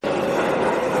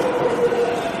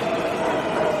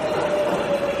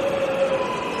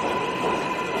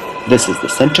This is the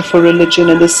Center for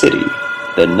Religion in the City.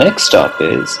 The next stop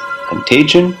is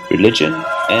Contagion, Religion,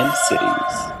 and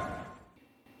Cities.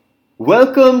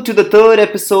 Welcome to the third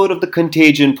episode of the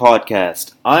Contagion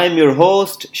podcast. I'm your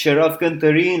host, Sharaf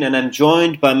Gantareen, and I'm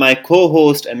joined by my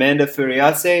co-host, Amanda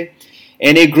Furiase,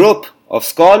 and a group of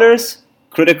scholars,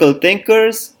 critical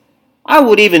thinkers, I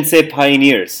would even say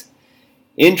pioneers,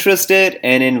 interested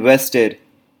and invested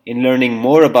in learning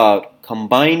more about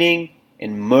combining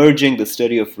and merging the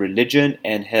study of religion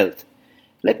and health.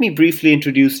 Let me briefly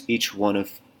introduce each one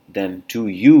of them to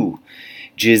you.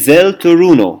 Giselle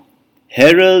Toruno,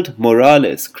 Harold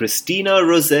Morales, Christina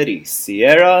Rossetti,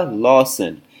 Sierra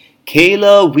Lawson,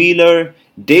 Kayla Wheeler,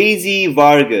 Daisy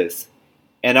Vargas,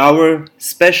 and our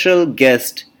special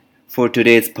guest for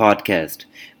today's podcast,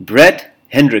 Brett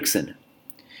Hendrickson.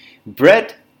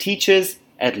 Brett teaches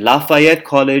at Lafayette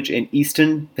College in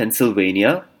Eastern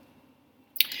Pennsylvania,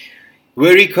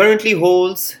 where he currently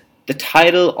holds the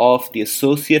title of the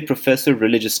Associate Professor of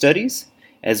Religious Studies,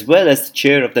 as well as the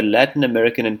chair of the Latin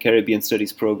American and Caribbean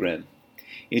Studies program.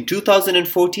 In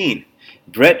 2014,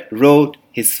 Brett wrote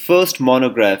his first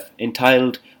monograph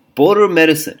entitled Border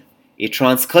Medicine, a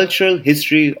Transcultural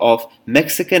History of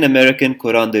Mexican-American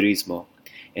Curanderismo.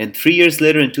 And 3 years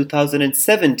later, in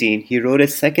 2017, he wrote a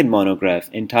second monograph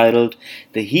entitled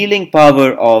The Healing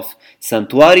Power of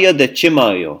Santuario de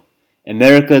Chimayo,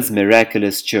 America's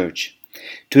Miraculous Church.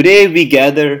 Today we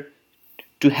gather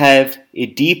to have a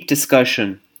deep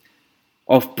discussion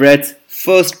of Brett's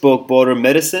first book, Border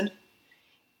Medicine.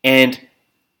 And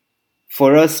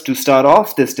for us to start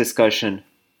off this discussion,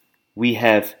 we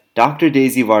have Dr.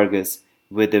 Daisy Vargas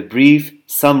with a brief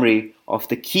summary of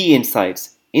the key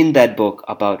insights in that book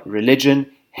about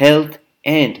religion, health,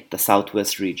 and the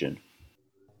Southwest region.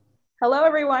 Hello,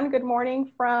 everyone. Good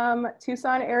morning from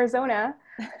Tucson, Arizona.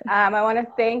 I want to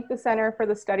thank the Center for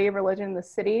the Study of Religion in the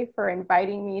City for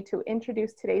inviting me to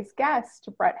introduce today's guest,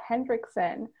 Brett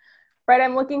Hendrickson. Brett,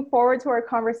 I'm looking forward to our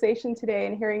conversation today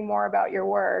and hearing more about your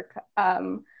work.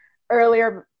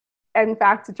 Earlier, in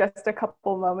fact, just a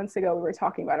couple moments ago, we were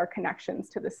talking about our connections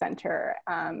to the center,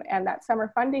 and that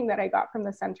summer funding that I got from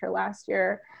the center last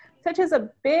year touches a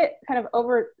bit,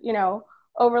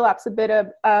 overlaps a bit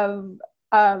of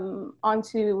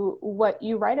onto what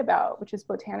you write about, which is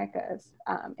botanicas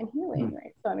and healing,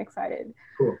 right? So I'm excited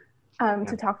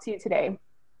to talk to you today.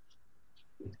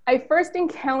 I first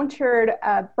encountered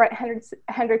Brett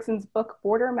Hendrickson's book,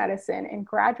 Border Medicine, in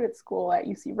graduate school at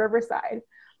UC Riverside.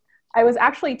 I was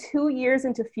actually 2 years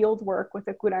into field work with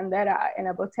a curandera in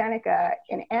a botanica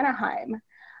in Anaheim.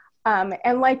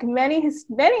 And like many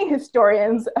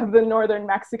historians of the northern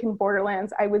Mexican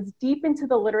borderlands, I was deep into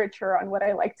the literature on what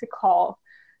I like to call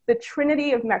the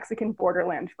Trinity of Mexican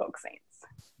borderland folk saints.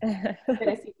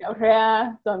 Teresita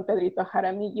Urrea, Don Pedrito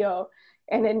Jaramillo,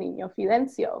 and El Niño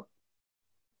Fidencio.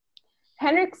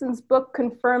 Hendrickson's book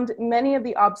confirmed many of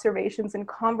the observations and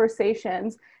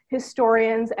conversations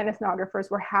historians and ethnographers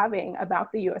were having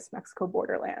about the US-Mexico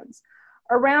borderlands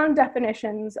around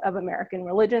definitions of American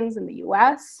religions in the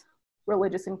US,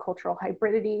 religious and cultural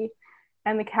hybridity,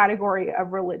 and the category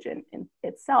of religion in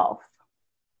itself.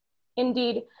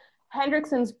 Indeed,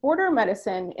 Hendrickson's Border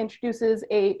Medicine introduces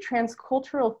a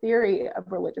transcultural theory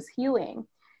of religious healing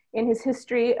in his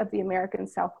history of the American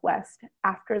Southwest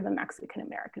after the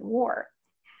Mexican-American War.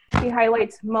 He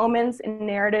highlights moments and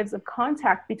narratives of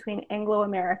contact between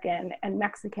Anglo-American and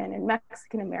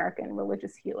Mexican-American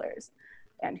religious healers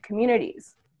and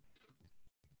communities.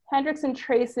 Hendrickson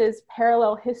traces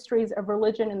parallel histories of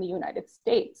religion in the United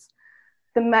States,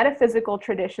 the metaphysical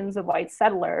traditions of white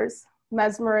settlers,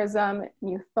 mesmerism,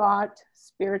 New Thought,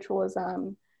 spiritualism,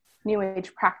 New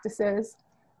Age practices,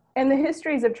 and the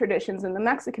histories of traditions in the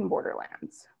Mexican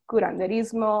borderlands,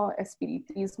 curanderismo,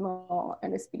 espiritismo,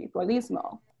 and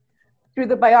espiritualismo. Through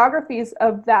the biographies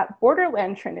of that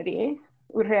borderland trinity,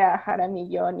 Urrea,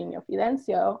 Jaramillo, and Niño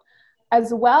Fidencio,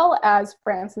 as well as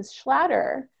Francis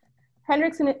Schlatter,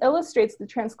 Hendrickson illustrates the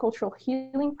transcultural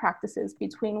healing practices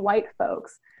between white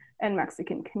folks and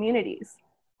Mexican communities.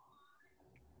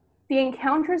 The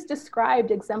encounters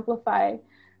described exemplify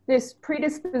this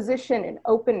predisposition and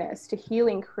openness to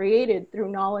healing created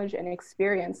through knowledge and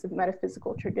experience of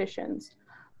metaphysical traditions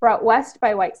brought west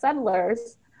by white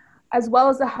settlers, as well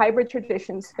as the hybrid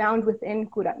traditions found within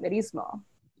curanderismo.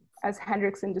 As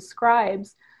Hendrickson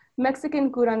describes,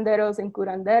 Mexican curanderos and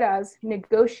curanderas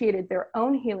negotiated their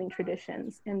own healing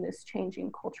traditions in this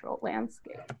changing cultural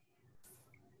landscape.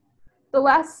 The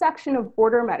last section of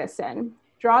Border Medicine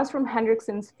draws from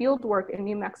Hendrickson's fieldwork in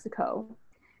New Mexico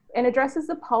and addresses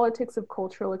the politics of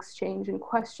cultural exchange and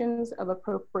questions of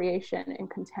appropriation in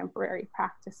contemporary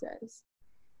practices.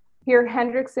 Here,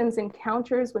 Hendrickson's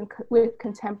encounters with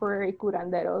contemporary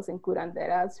curanderos and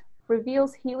curanderas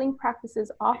reveals healing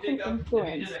practices often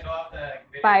influenced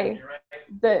by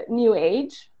the New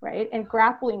Age, right, and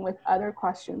grappling with other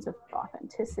questions of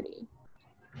authenticity.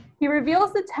 He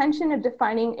reveals the tension of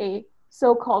defining a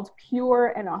so-called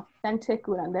pure and authentic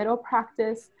curandero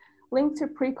practice linked to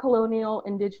pre-colonial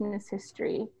indigenous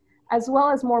history, as well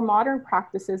as more modern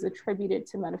practices attributed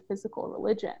to metaphysical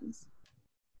religions.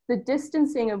 The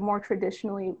distancing of more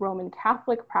traditionally Roman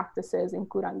Catholic practices in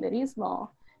curanderismo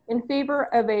in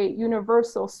favor of a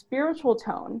universal spiritual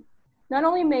tone not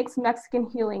only makes Mexican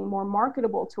healing more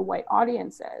marketable to white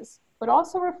audiences, but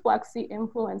also reflects the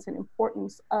influence and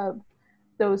importance of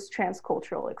those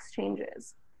transcultural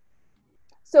exchanges.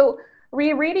 So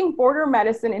rereading Border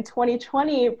Medicine in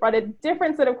 2020 brought a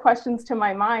different set of questions to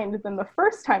my mind than the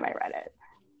first time I read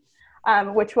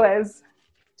it, which was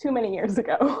too many years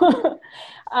ago.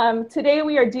 Today,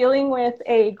 we are dealing with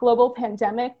a global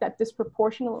pandemic that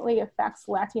disproportionately affects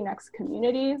Latinx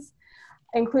communities,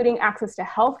 including access to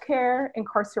healthcare,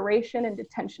 incarceration and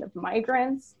detention of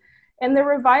migrants, and the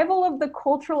revival of the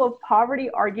cultural of poverty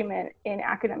argument in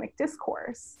academic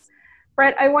discourse.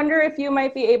 Brett, I wonder if you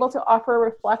might be able to offer a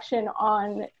reflection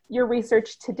on your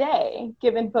research today,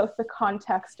 given both the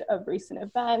context of recent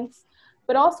events,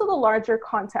 but also the larger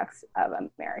context of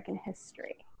American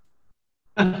history.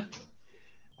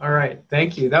 All right,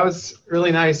 thank you. That was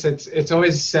really nice. It's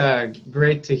always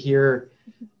great to hear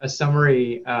a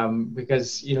summary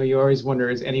because you always wonder,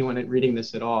 is anyone reading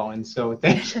this at all? And so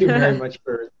thank you very much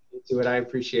for doing it. I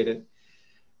appreciate it.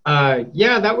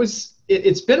 Yeah, that was.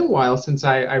 It's been a while since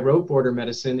I wrote Border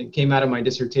Medicine. It came out of my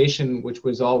dissertation, which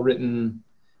was all written,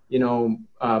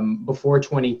 before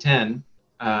 2010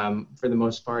 for the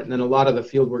most part, and then a lot of the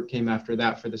field work came after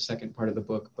that for the second part of the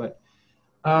book. But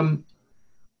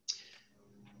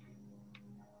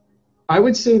I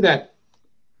would say that,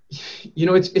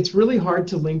 it's really hard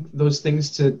to link those things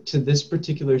to this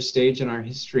particular stage in our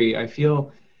history. I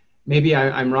feel maybe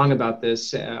I'm wrong about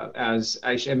this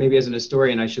maybe as an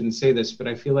historian, I shouldn't say this, but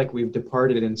I feel like we've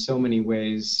departed in so many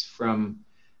ways from,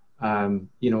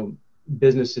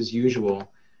 business as usual.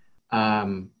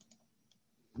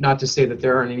 Not to say that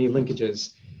there aren't any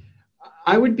linkages.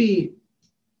 I would be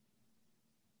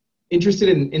interested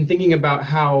in thinking about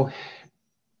how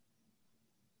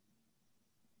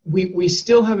we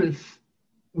still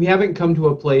haven't come to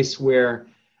a place where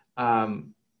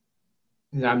I'm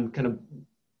kind of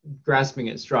grasping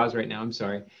at straws right now. I'm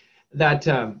sorry that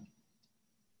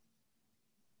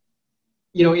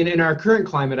in our current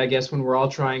climate, I guess, when we're all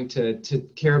trying to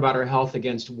care about our health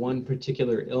against one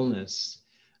particular illness,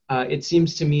 it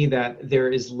seems to me that there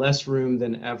is less room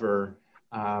than ever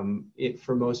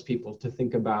for most people to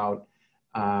think about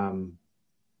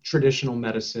traditional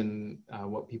medicine,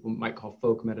 what people might call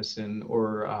folk medicine,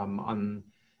 or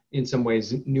in some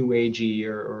ways new agey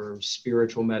or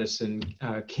spiritual medicine,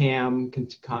 CAM,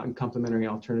 complementary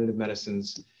alternative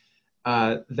medicines.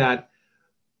 That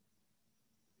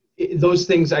those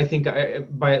things, I think,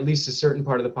 by at least a certain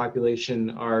part of the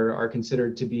population, are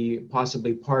considered to be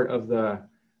possibly part of the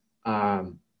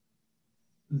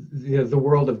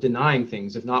world of denying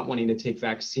things, of not wanting to take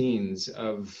vaccines,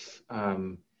 of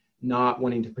not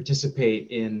wanting to participate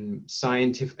in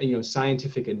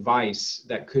scientific advice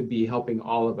that could be helping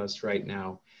all of us right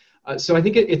now. So I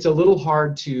think it's a little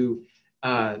hard to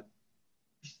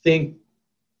think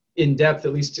in depth,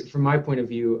 at least from my point of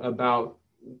view, about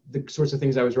the sorts of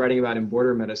things I was writing about in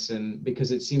Border Medicine,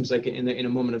 because it seems like in a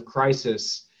moment of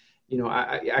crisis,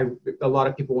 a lot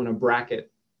of people want to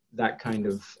bracket that kind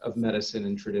of medicine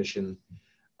and tradition.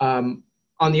 On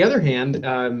the other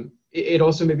hand, it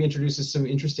also maybe introduces some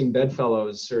interesting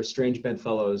bedfellows or strange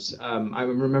bedfellows.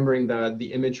 I'm remembering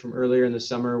the image from earlier in the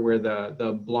summer where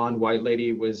the blonde white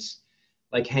lady was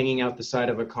like hanging out the side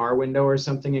of a car window or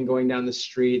something and going down the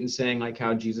street and saying like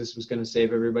how Jesus was going to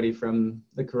save everybody from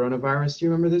the coronavirus. Do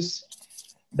you remember this?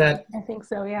 I think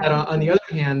so, yeah. That on the other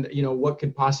hand, what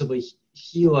could possibly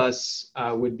heal us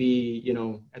would be,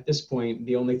 at this point,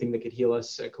 the only thing that could heal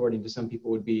us, according to some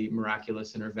people, would be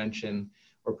miraculous intervention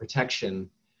or protection.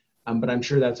 But I'm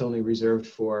sure that's only reserved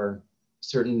for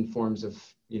certain forms of,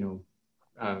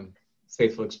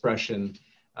 faithful expression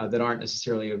that aren't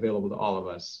necessarily available to all of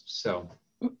us. So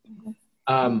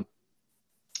I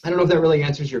don't know if that really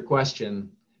answers your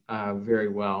question very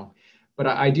well, but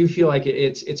I do feel like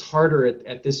it's harder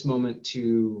at this moment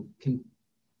to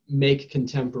make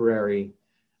contemporary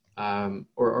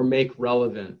or make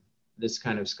relevant this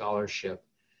kind of scholarship.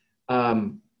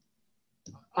 On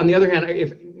the other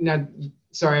hand,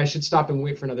 sorry, I should stop and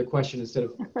wait for another question instead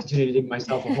of continuing to dig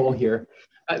myself a hole here.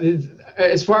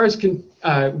 As far as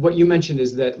what you mentioned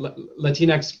is that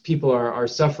Latinx people are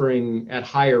suffering at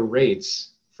higher rates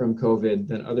from COVID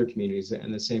than other communities,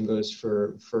 and the same goes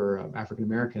for African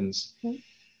Americans. Mm-hmm.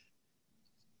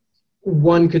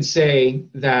 One could say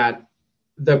that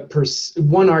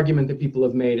one argument that people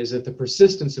have made is that the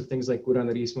persistence of things like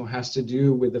curanderismo has to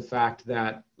do with the fact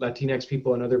that Latinx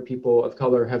people and other people of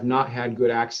color have not had good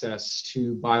access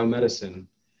to biomedicine.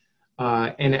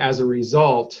 And as a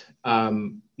result,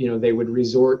 they would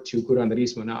resort to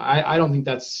curanderismo. Now, I don't think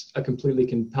that's a completely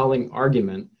compelling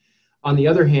argument. On the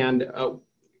other hand,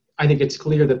 I think it's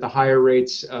clear that the higher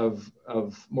rates of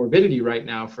morbidity right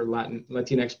now for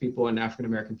Latinx people and African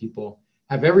American people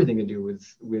have everything to do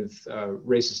with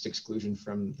racist exclusion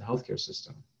from the healthcare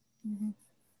system.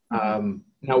 Mm-hmm.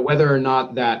 Now, whether or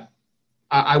not that,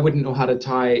 I wouldn't know how to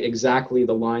tie exactly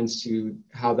the lines to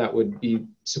how that would be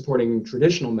supporting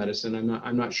traditional medicine.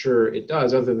 I'm not sure it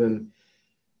does, other than,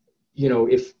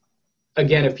 if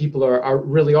people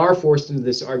really are forced into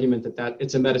this argument that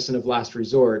it's a medicine of last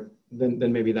resort,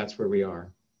 then maybe that's where we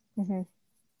are. Mm-hmm.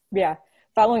 Yeah.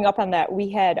 Following up on that, we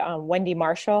had Wendy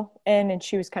Marshall in, and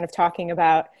she was kind of talking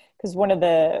about, because one of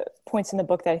the points in the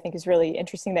book that I think is really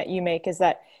interesting that you make is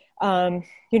that,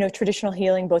 traditional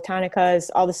healing, botanicas,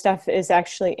 all the stuff is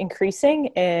actually increasing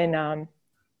in kind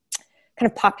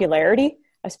of popularity,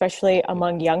 especially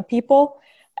among young people.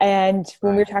 And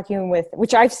when we were talking with,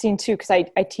 which I've seen too, because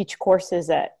I teach courses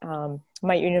at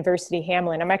my university,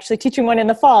 Hamlin. I'm actually teaching one in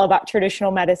the fall about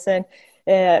traditional medicine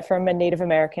from a Native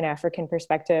American African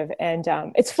perspective. And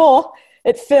it's full.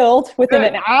 It filled within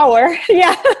an hour.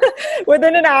 Yeah,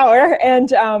 within an hour.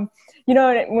 And,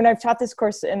 when I've taught this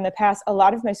course in the past, a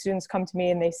lot of my students come to me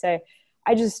and they say,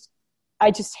 I just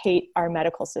hate our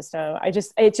medical system.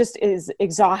 It just is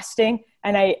exhausting.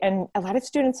 And a lot of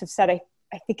students have said, I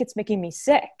think it's making me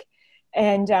sick.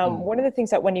 And one of the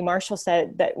things that Wendy Marshall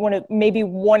said, that one of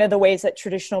the ways that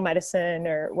traditional medicine,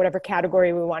 or whatever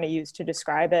category we want to use to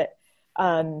describe it,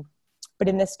 but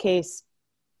in this case,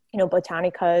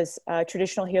 botanicas,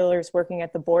 traditional healers working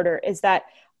at the border, is that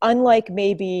unlike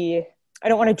maybe, I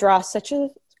don't want to draw such a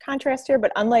contrast here,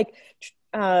 but unlike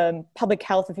public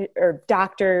health or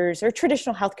doctors or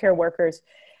traditional healthcare workers,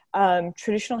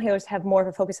 traditional healers have more of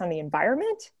a focus on the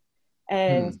environment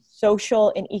and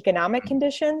social and economic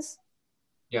conditions.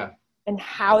 Yeah. And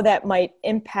how that might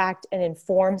impact and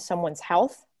inform someone's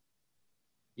health.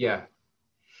 Yeah.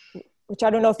 Which I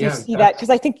don't know if you see that, because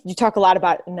I think you talk a lot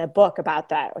about in the book about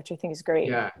that, which I think is great.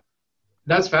 Yeah,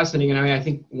 that's fascinating. And I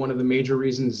think one of the major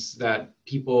reasons that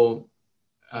people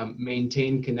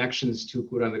maintain connections to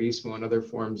curanderismo and other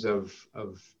forms of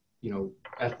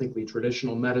ethnically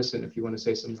traditional medicine, if you want to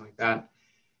say something like that,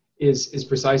 is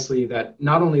precisely that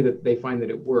not only that they find that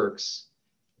it works,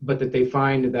 but that they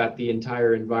find that the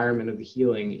entire environment of the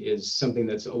healing is something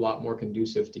that's a lot more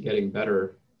conducive to getting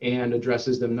better, and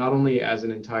addresses them not only as an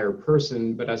entire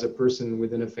person, but as a person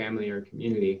within a family or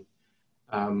community,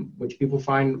 which people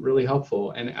find really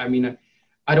helpful. And I mean,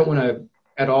 I don't want to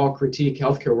at all critique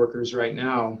healthcare workers right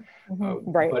now.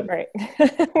 Right.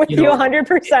 With you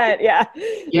 100%, yeah.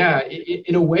 Yeah,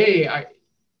 in a way,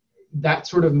 that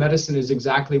sort of medicine is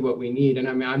exactly what we need. And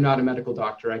I mean, I'm not a medical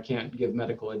doctor. I can't give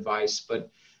medical advice, but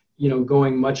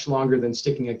going much longer than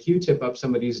sticking a Q-tip up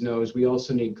somebody's nose, we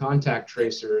also need contact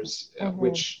tracers,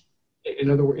 which in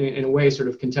a way sort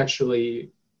of contextually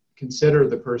consider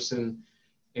the person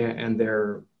and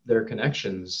their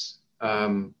connections,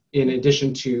 in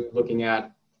addition to looking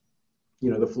at,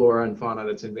 the flora and fauna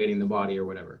that's invading the body or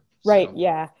whatever. Right. So.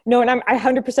 Yeah. No, and I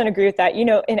 100% agree with that.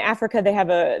 In Africa, they have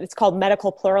it's called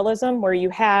medical pluralism, where you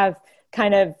have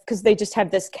kind of, because they just have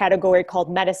this category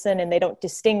called medicine, and they don't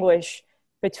distinguish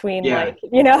between in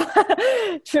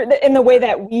the way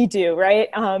that we do. Right.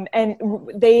 And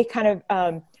they kind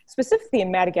of, specifically in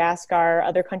Madagascar,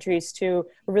 other countries too,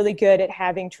 are really good at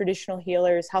having traditional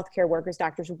healers, healthcare workers,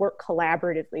 doctors work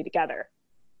collaboratively together.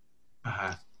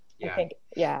 Yeah.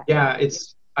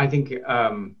 I think,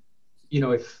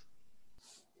 if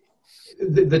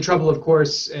the trouble, of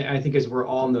course, I think, as we're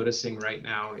all noticing right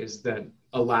now, is that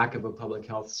a lack of a public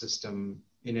health system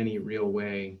in any real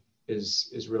way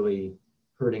is really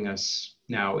hurting us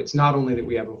now. It's not only that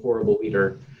we have a horrible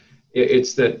leader,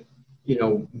 it's that,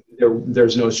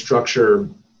 there's no structure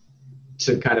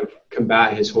to kind of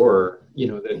combat his horror,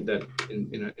 that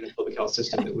in a public health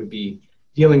system that would be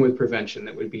dealing with prevention,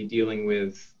 that would be dealing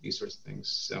with these sorts of things.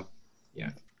 So, yeah.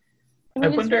 I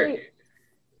wonder. It's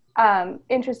really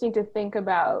interesting to think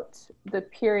about the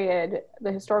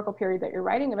historical period that you're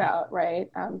writing about,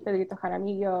 right? Pedrito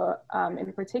Jaramillo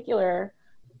in particular,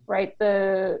 right?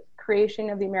 The creation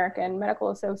of the American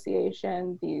Medical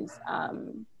Association, these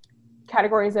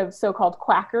categories of so-called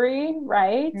quackery,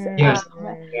 right? Yes.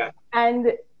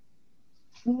 And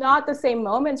not the same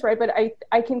moments, right? But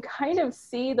I can kind of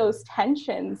see those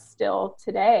tensions still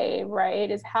today,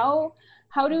 right? Is how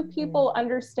do people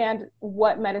understand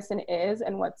what medicine is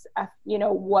and what's,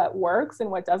 what works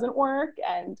and what doesn't work?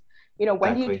 And,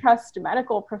 when do you trust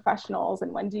medical professionals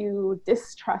and when do you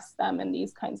distrust them and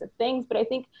these kinds of things? But I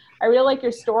think I really like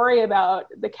your story about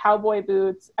the cowboy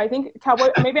boots. I think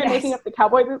maybe I'm making up the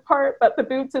cowboy boot part, but the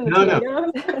boots and the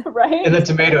tomatoes, right? And the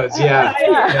tomatoes, yeah.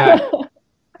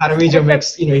 Jaramillo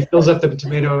makes, he fills up the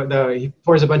tomato, he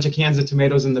pours a bunch of cans of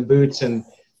tomatoes in the boots, and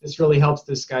this really helps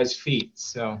this guy's feet.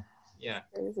 So, yeah.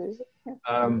 It's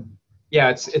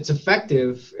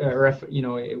effective,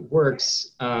 it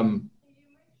works.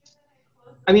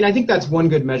 I think that's one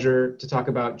good measure to talk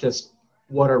about just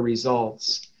what are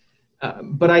results.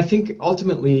 But I think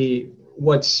ultimately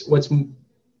what's one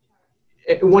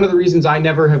of the reasons I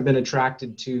never have been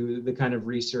attracted to the kind of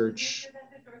research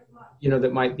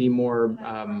that might be more,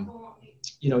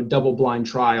 double-blind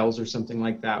trials or something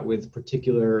like that with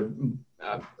particular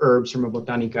herbs from a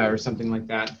botanica or something like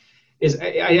that, is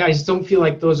I just don't feel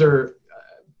like those are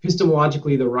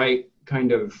epistemologically the right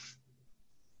kind of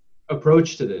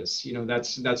approach to this.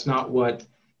 That's not what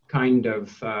kind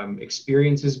of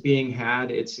experience is being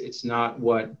had. It's not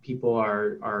what people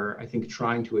are I think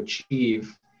trying to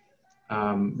achieve.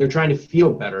 They're trying to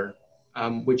feel better,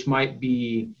 which might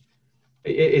be.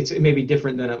 It may be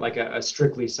different than a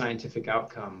strictly scientific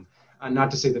outcome. Not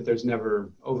to say that there's never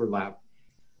overlap.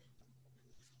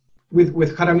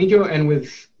 With Jaramillo and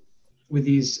with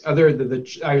these other,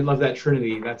 I love that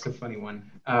trinity. That's a funny one.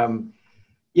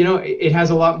 It has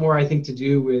a lot more, I think, to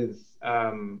do with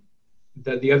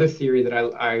the other theory that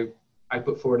I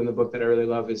put forward in the book that I really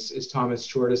love is Thomas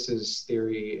Shortis's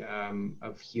theory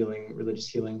of healing, religious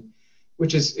healing,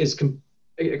 which is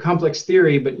a complex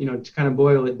theory, but to kind of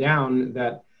boil it down,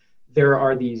 that there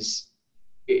are these,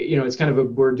 it's kind of a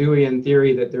Bourdieuian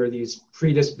theory that there are these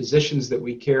predispositions that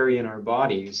we carry in our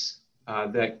bodies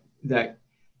that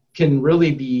can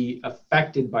really be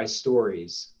affected by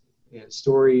stories.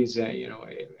 Stories,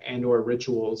 and or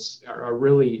rituals are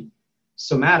really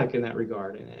somatic in that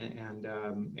regard,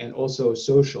 and also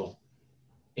social.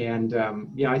 And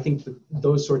I think that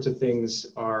those sorts of things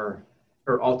are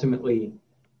ultimately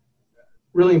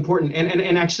really important.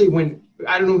 And actually, when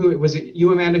I don't know who was it,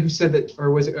 you, Amanda, who said that,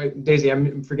 or was it Daisy?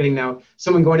 I'm forgetting now.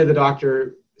 Someone going to the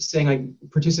doctor saying like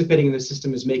participating in the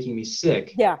system is making me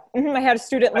sick. Yeah, I had a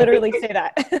student literally say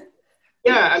that.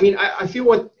 Yeah, I feel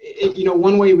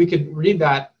one way we could read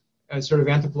that sort of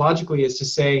anthropologically is to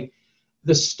say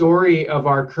the story of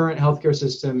our current healthcare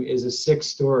system is a sick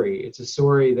story. It's a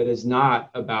story that is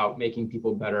not about making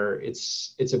people better.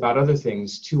 It's about other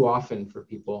things too often for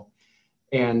people.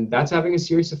 And that's having a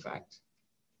serious effect.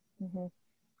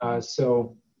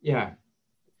 So, yeah.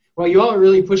 Well, you all are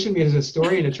really pushing me as a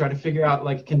historian to try to figure out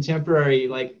like contemporary,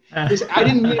 this. I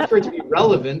didn't mean for it to be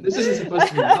relevant. This isn't supposed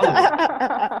to be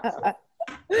relevant.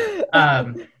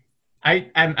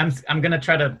 I'm gonna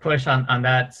try to push on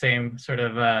that same sort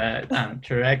of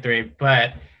trajectory,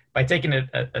 but by taking it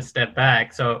a step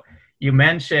back. So you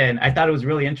mentioned, I thought it was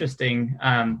really interesting,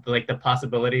 the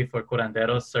possibility for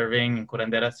curanderos serving and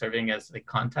curanderas serving as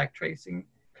contact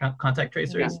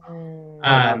tracers.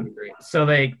 Yeah. So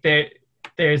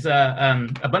there's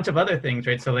a bunch of other things,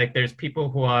 right? So there's people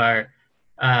who are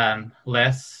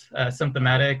less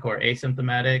symptomatic or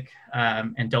asymptomatic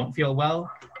and don't feel well,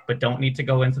 but don't need to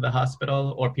go into the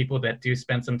hospital, or people that do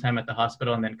spend some time at the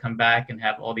hospital and then come back and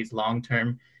have all these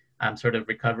long-term sort of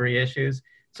recovery issues.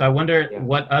 So I wonder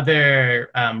what other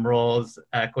roles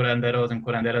curanderos and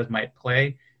curanderas might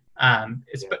play.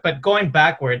 But going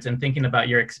backwards and thinking about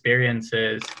your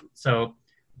experiences, so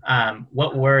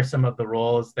what were some of the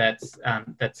roles that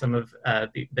some of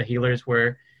the healers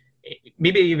were,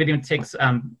 maybe even takes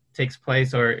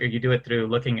place, or you do it through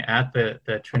looking at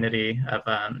the trinity of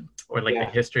the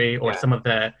history, or some of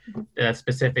the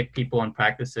specific people and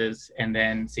practices, and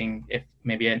then seeing if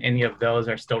maybe any of those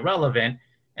are still relevant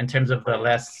in terms of the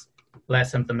less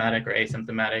symptomatic or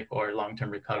asymptomatic or long-term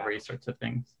recovery sorts of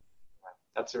things.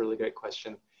 That's a really great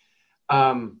question.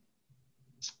 I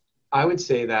would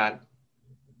say that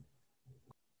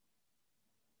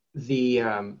the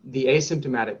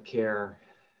asymptomatic care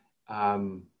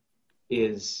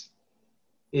is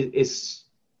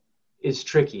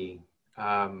tricky,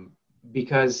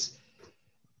 because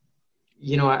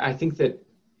I think that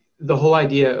the whole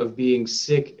idea of being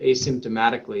sick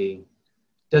asymptomatically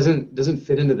doesn't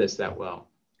fit into this that well.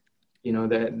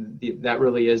 that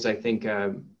really is, I think,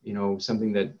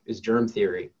 something that is germ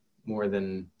theory more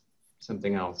than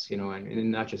something else,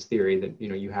 and not just theory that,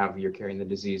 you're carrying the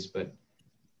disease, but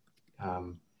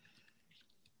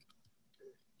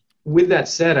with that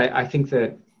said, I think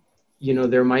that,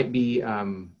 there might be,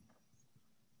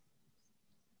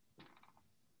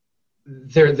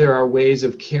 there are ways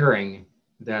of caring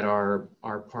that are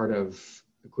part of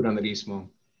curanderismo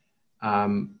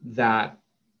that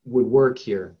would work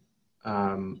here.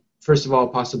 First of all,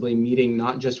 possibly meeting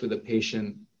not just with a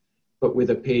patient, but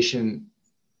with a patient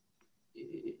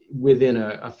within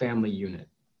a family unit.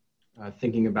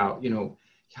 Thinking about,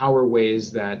 how are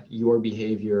ways that your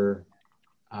behavior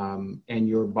and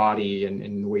your body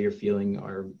and the way you're feeling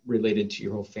are related to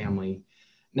your whole family.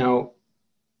 Now,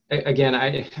 again,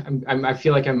 I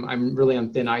feel like I'm really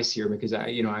on thin ice here because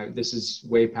this is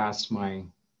way past my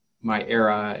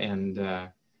era, and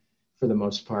for the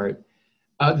most part.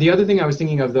 The other thing I was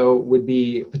thinking of, though, would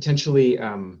be potentially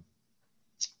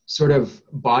sort of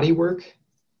body work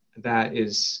that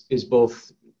is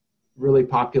both really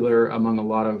popular among a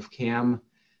lot of CAM,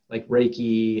 like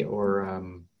Reiki or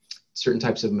certain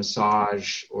types of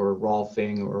massage or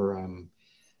Rolfing or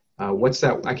what's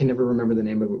that? I can never remember the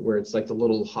name of it, where it's like the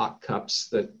little hot cups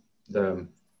that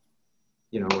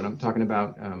what I'm talking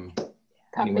about.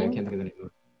 Anyway, I can't think of the name of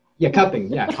it. Yeah,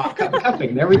 cupping. Yeah, hot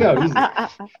cupping. There we go. Easy.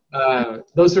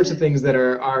 Those sorts of things that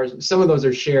are some of those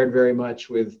are shared very much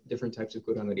with different types of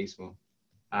curanderismo.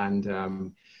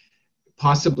 And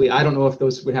possibly, I don't know if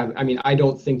those would have, I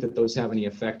don't think that those have any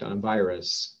effect on a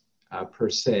virus per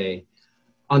se.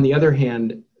 On the other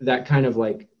hand, that kind of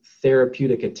like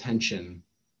therapeutic attention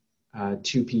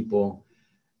to people,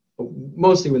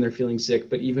 mostly when they're feeling sick,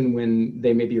 but even when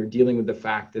they maybe are dealing with the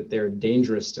fact that they're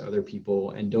dangerous to other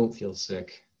people and don't feel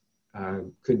sick,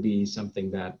 could be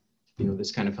something that,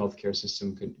 this kind of healthcare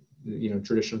system could,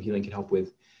 traditional healing could help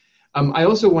with. I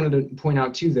also wanted to point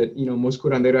out too that, most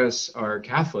curanderas are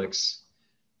Catholics.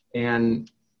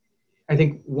 And I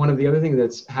think one of the other things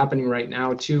that's happening right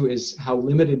now too is how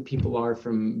limited people are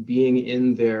from being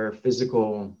in their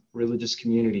physical religious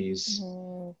communities,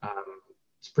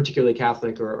 particularly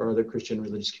Catholic or other Christian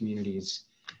religious communities.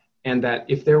 And that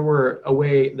if there were a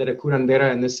way that a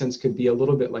curandera in this sense could be a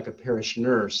little bit like a parish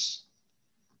nurse,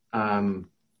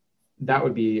 that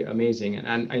would be amazing.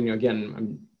 And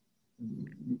again,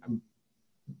 I'm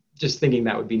just thinking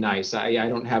that would be nice. I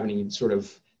don't have any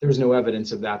there's no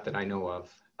evidence of that I know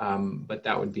of. But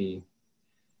that would be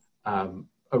a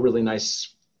really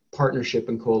nice partnership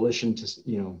and coalition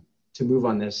to move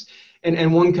on this.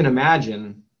 And one can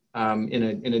imagine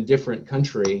in a different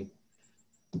country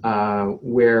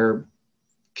where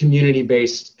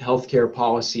community-based healthcare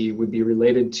policy would be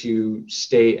related to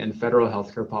state and federal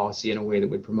healthcare policy in a way that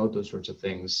would promote those sorts of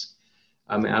things.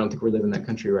 I don't think we live in that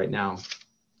country right now.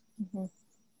 Mm-hmm.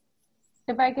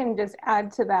 If I can just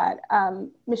add to that,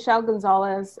 Michelle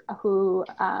Gonzalez, who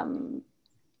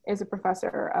is a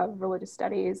professor of religious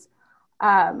studies,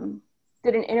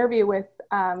 did an interview with,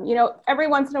 every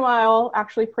once in a while,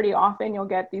 actually pretty often, you'll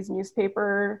get these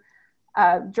newspaper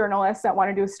journalists that want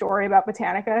to do a story about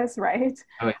Botanicas, right?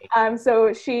 Oh, yeah.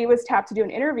 So she was tapped to do an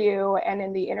interview, and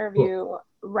in the interview, cool.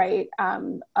 Right,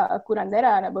 a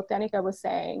curandera and a botanica was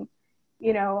saying,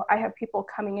 I have people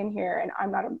coming in here, and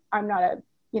I'm not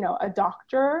a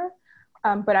doctor,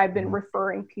 but I've been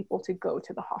referring people to go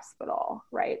to the hospital,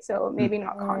 right? So maybe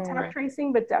not contact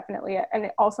tracing, but definitely, and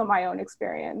also my own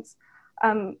experience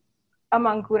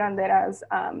among curanderas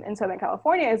in Southern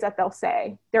California is that they'll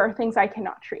say, there are things I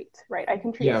cannot treat, right? I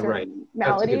can treat certain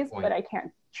maladies, but I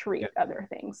can't treat other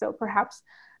things. So perhaps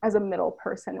as a middle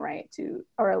person, right,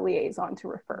 or a liaison to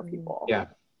refer people.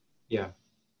 Yeah.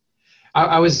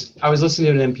 I was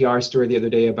listening to an NPR story the other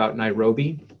day about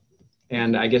Nairobi.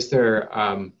 And I guess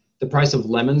the price of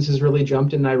lemons has really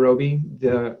jumped in Nairobi,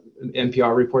 the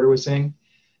NPR reporter was saying,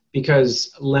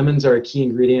 because lemons are a key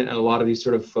ingredient in a lot of these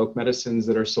sort of folk medicines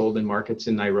that are sold in markets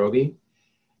in Nairobi.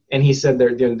 And he said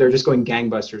they're just going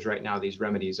gangbusters right now, these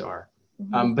remedies are.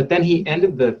 Mm-hmm. But then he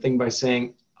ended the thing by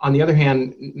saying, on the other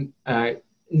hand,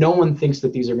 no one thinks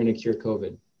that these are going to cure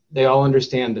COVID. They all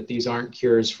understand that these aren't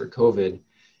cures for COVID.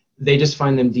 They just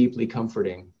find them deeply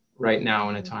comforting right now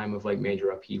in a time of like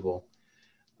major upheaval.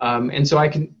 And so I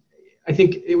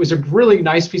think it was a really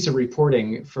nice piece of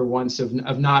reporting for once of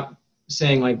not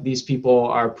saying like these people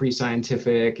are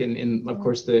pre-scientific and of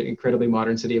course the incredibly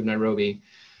modern city of Nairobi.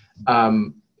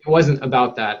 It wasn't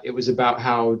about that. It was about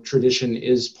how tradition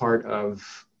is part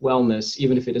of wellness,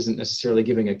 even if it isn't necessarily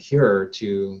giving a cure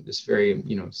to this very,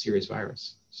 serious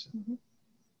virus. So.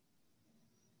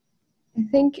 I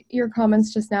think your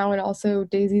comments just now and also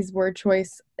Daisy's word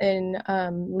choice in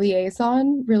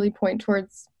liaison really point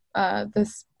towards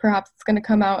this. Perhaps it's going to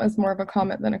come out as more of a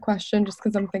comment than a question just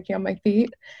because I'm thinking on my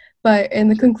feet. But in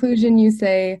the conclusion, you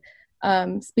say,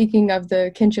 speaking of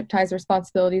the kinship ties,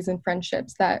 responsibilities, and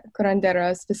friendships that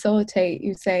curanderas facilitate,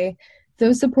 you say,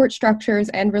 those support structures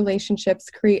and relationships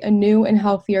create a new and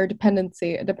healthier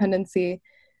dependency, a dependency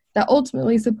that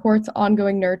ultimately supports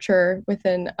ongoing nurture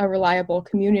within a reliable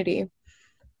community.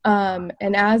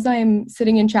 And as I'm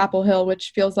sitting in Chapel Hill,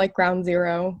 which feels like ground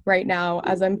zero right now,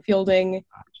 as I'm fielding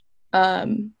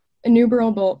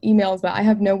innumerable emails that I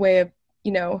have no way of,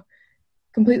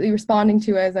 completely responding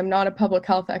to, as I'm not a public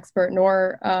health expert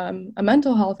nor a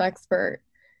mental health expert,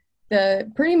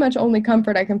 the pretty much only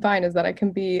comfort I can find is that I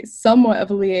can be somewhat of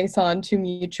a liaison to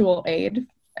mutual aid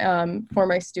for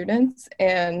my students.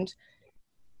 And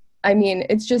I mean,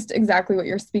 it's just exactly what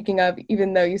you're speaking of,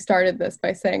 even though you started this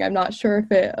by saying, I'm not sure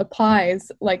if it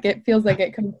applies. Like, it feels like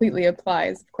it completely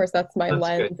applies. Of course, that's my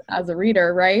lens good. As a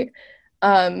reader, right?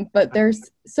 But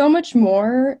there's so much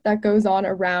more that goes on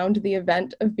around the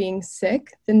event of being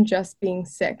sick than just being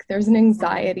sick. There's an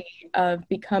anxiety of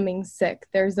becoming sick.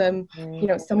 There's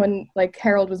someone, like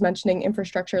Harold was mentioning,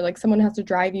 infrastructure, like someone has to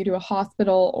drive you to a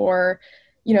hospital, or,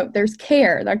 there's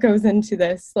care that goes into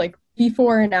this, like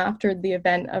before and after the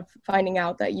event of finding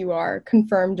out that you are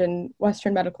confirmed in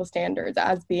Western medical standards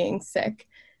as being sick,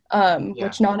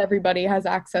 which not everybody has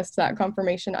access to that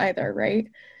confirmation either, right?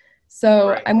 So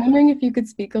right. I'm wondering if you could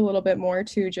speak a little bit more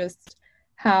to just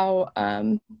how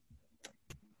the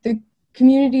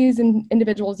communities and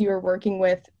individuals you were working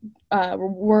with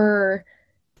were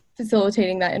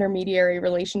facilitating that intermediary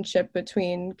relationship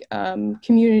between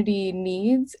community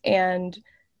needs and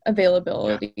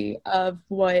availability of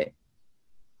what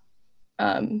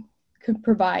could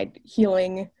provide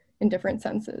healing in different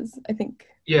senses, I think.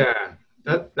 Yeah,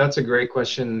 that's a great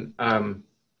question.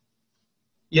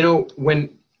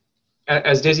 When,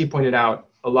 as Daisy pointed out,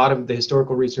 a lot of the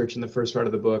historical research in the first part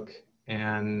of the book,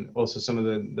 and also some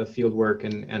of the field work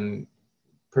and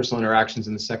personal interactions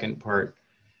in the second part,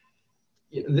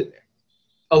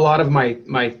 a lot of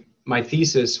my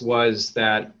thesis was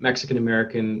that Mexican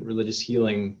American religious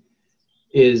healing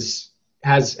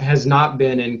has not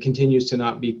been and continues to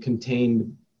not be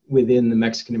contained within the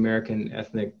Mexican American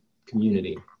ethnic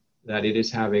community. That it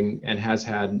is having and has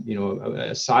had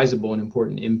a sizable and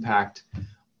important impact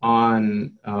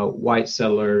on white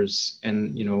settlers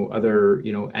and other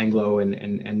Anglo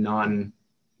and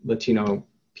non-Latino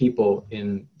people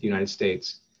in the United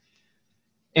States.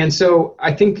 And so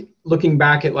I think looking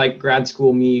back at like grad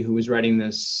school me, who was writing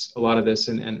a lot of this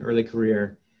in early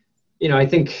career, I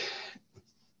think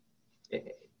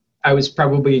I was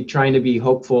probably trying to be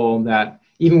hopeful that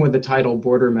even with the title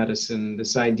Border Medicine,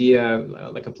 this idea,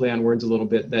 like a play on words a little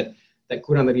bit, that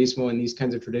curanderismo and these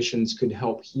kinds of traditions could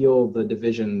help heal the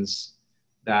divisions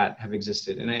that have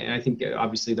existed. And I think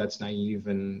obviously that's naive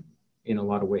and in a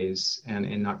lot of ways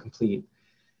and not complete.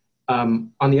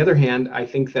 On the other hand, I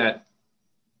think that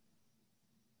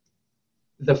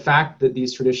the fact that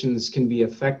these traditions can be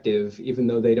effective, even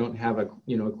though they don't have a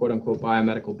quote unquote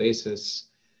biomedical basis,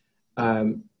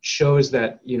 shows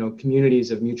that communities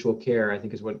of mutual care, I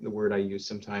think is what the word I use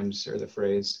sometimes, or the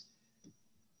phrase,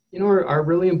 are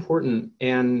really important.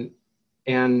 And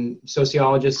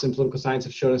sociologists and political science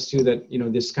have shown us too that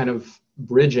this kind of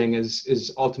bridging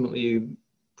is ultimately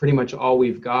pretty much all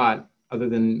we've got, other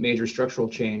than major structural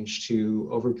change, to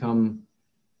overcome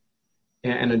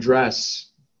and address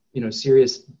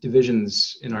serious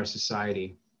divisions in our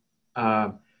society.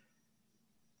 And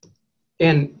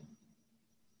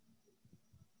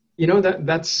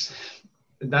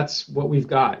that's what we've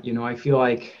got. I feel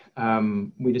like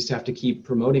we just have to keep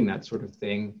promoting that sort of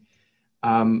thing.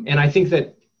 And I think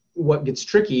that what gets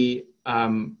tricky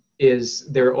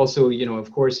is there also,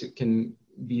 of course, it can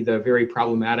be the very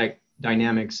problematic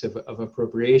dynamics of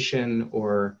appropriation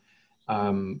or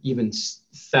even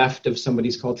theft of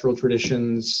somebody's cultural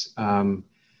traditions. And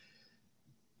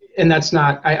that's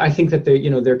not, I think that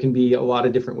there can be a lot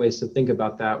of different ways to think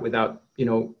about that without,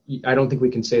 I don't think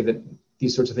we can say that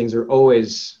these sorts of things are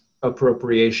always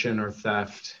appropriation or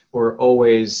theft, or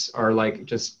always are like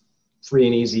just free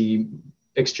and easy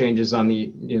exchanges on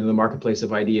the, the marketplace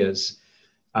of ideas.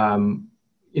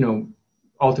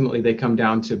 Ultimately they come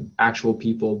down to actual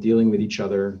people dealing with each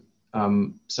other,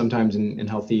 sometimes in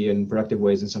healthy and productive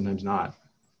ways and sometimes not.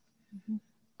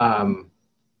 Mm-hmm.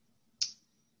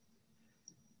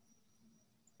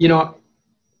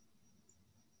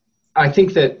 I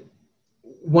think that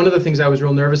one of the things I was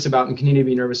real nervous about and continue to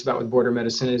be nervous about with border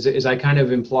medicine is I kind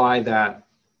of imply that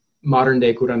modern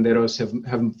day curanderos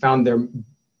have found their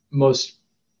most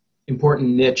important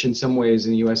niche in some ways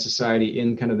in US society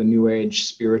in kind of the New Age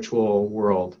spiritual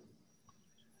world.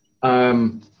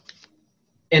 And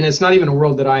it's not even a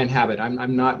world that I inhabit.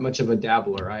 I'm not much of a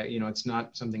dabbler. It's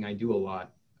not something I do a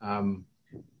lot.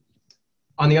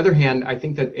 On the other hand, I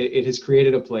think that it has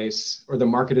created a place, or the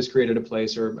market has created a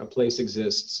place, or a place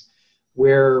exists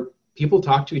where people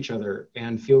talk to each other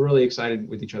and feel really excited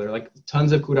with each other. Like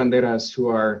tons of curanderas who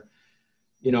are,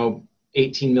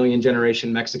 18 million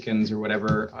generation Mexicans or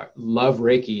whatever, love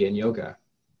Reiki and yoga,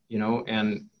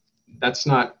 and that's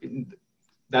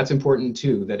important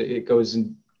too, that it goes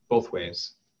in both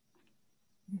ways.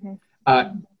 Mm-hmm.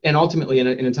 And ultimately in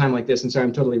a time like this, and sorry,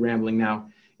 I'm totally rambling now,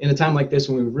 in a time like this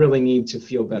when we really need to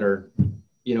feel better,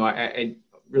 I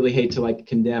really hate to like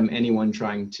condemn anyone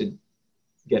trying to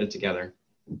get it together.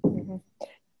 Mm-hmm.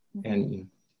 And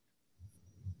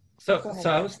so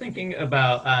I was thinking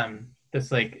about this,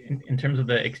 like in terms of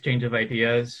the exchange of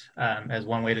ideas as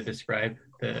one way to describe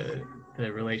the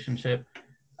relationship,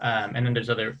 and then there's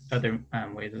other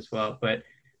ways as well. But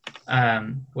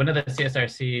one of the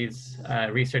CSRC's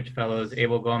research fellows,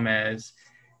 Abel Gomez,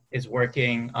 is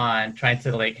working on trying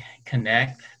to like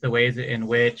connect the ways in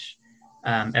which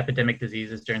epidemic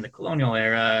diseases during the colonial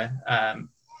era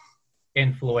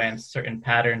influenced certain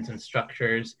patterns and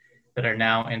structures that are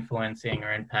now influencing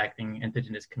or impacting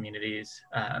indigenous communities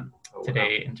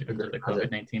today in terms of the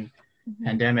COVID-19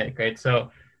 pandemic, right? So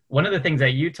one of the things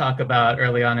that you talk about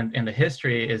early on in the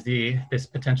history is this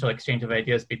potential exchange of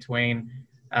ideas between,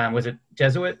 was it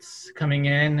Jesuits coming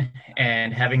in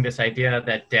and having this idea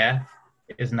that death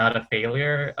is not a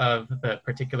failure of the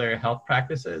particular health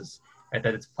practices, right?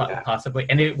 That it's possibly,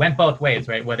 and it went both ways,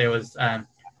 right? Whether it was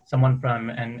someone from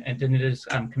an indigenous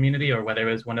community or whether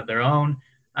it was one of their own,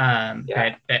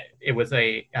 that it was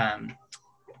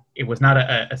it was not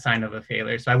a sign of a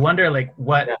failure. So I wonder, like,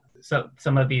 so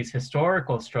some of these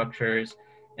historical structures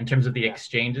in terms of the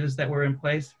exchanges that were in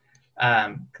place,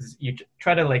 because you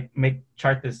try to like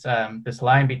chart this this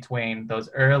line between those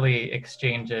early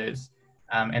exchanges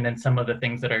and then some of the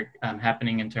things that are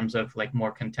happening in terms of like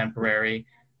more contemporary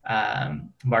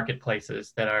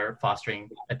marketplaces that are fostering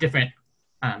a different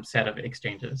set of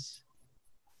exchanges.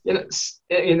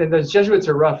 And those Jesuits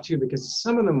are rough too, because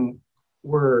some of them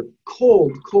were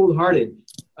cold-hearted.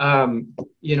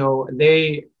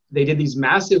 They did these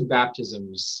massive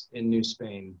baptisms in New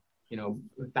Spain,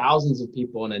 thousands of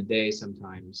people in a day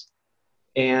sometimes.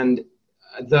 And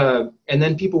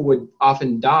then people would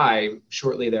often die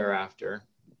shortly thereafter.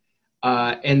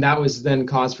 And that was then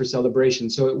cause for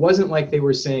celebration. So it wasn't like they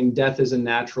were saying death is a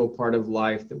natural part of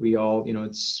life, that we all,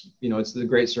 it's the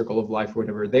great circle of life or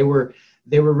whatever. They were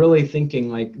really thinking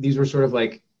like these were sort of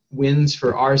like wins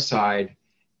for our side,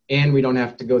 and we don't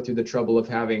have to go through the trouble of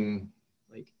having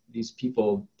like these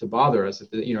people to bother us,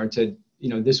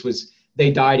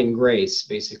 they died in grace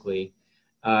basically.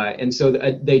 And so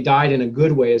they died in a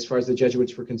good way as far as the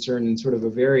Jesuits were concerned, in sort of a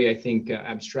very, I think,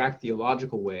 abstract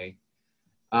theological way.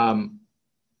 On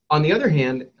the other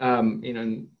hand,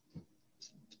 to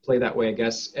play that way, I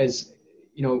guess, as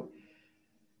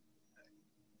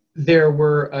there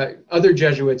were other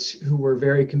Jesuits who were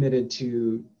very committed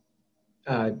to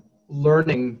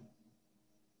learning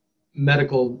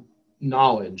medical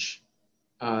knowledge,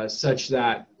 such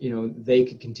that they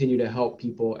could continue to help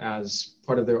people as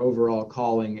part of their overall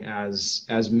calling as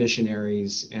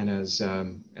missionaries and as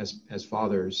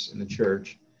fathers in the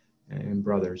church and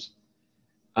brothers.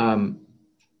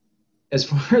 As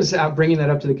far as bringing that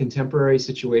up to the contemporary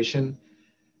situation,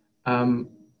 I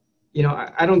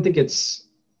don't think it's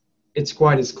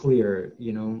quite as clear.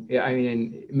 I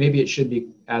mean, maybe it should be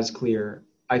as clear.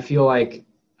 I feel like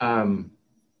the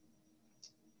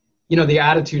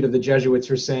attitude of the Jesuits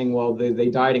were saying, well, they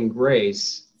died in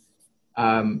grace,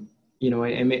 and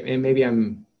maybe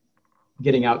I'm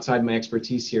getting outside my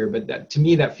expertise here, but to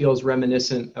me that feels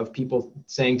reminiscent of people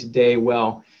saying today,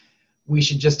 well, we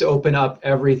should just open up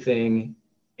everything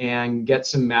and get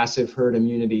some massive herd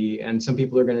immunity, and some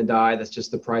people are going to die. That's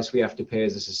just the price we have to pay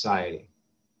as a society.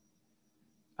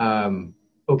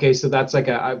 Okay, so that's like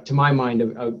to my mind,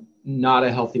 not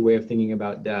a healthy way of thinking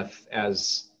about death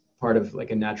as part of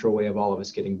like a natural way of all of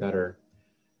us getting better.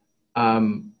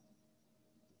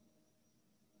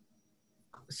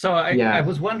 So I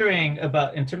was wondering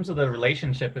about, in terms of the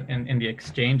relationship in the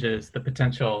exchanges, the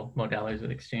potential modalities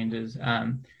of exchanges.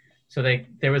 So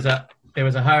there was a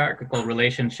hierarchical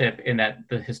relationship in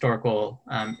the historical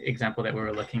example that we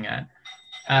were looking at,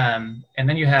 and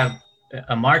then you have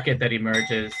a market that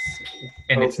emerges,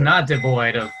 and it's not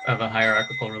devoid of a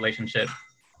hierarchical relationship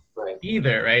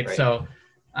either, right? So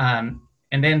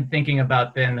and then thinking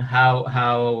about then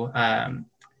how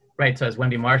right. So as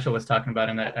Wendy Marshall was talking about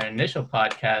in our initial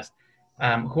podcast,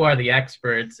 who are the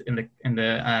experts in the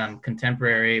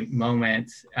contemporary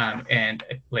moment, and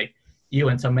like you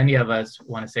and so many of us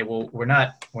want to say, well, we're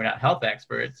not health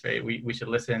experts, right? We should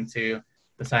listen to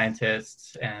the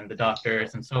scientists and the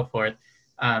doctors and so forth.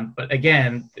 But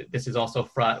again, this is also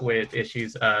fraught with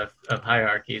issues of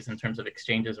hierarchies in terms of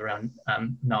exchanges around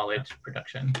knowledge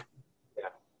production. Yeah,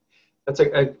 that's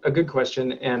a good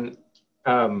question. And,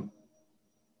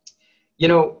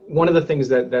 one of the things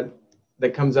that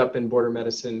comes up in border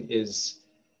medicine is,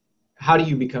 how do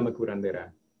you become a curandera?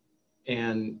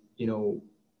 And,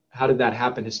 how did that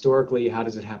happen historically? How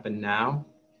does it happen now?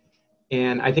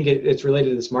 And I think it's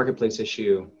related to this marketplace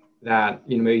issue that,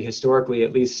 maybe historically,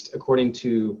 at least according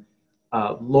to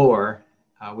lore,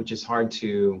 which is hard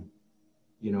to,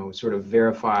 sort of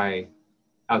verify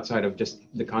outside of just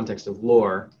the context of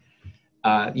lore,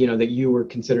 that you were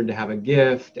considered to have a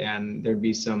gift, and there'd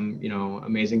be some,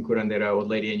 amazing curandera old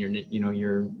lady in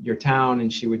your town,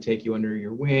 and she would take you under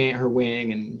her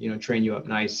wing and, train you up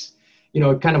nice.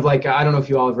 Kind of like, I don't know if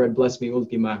you all have read Bless Me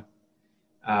Ultima.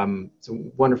 It's a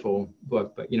wonderful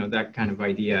book, but, that kind of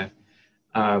idea.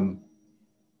 And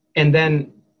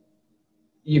then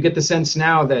you get the sense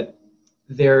now that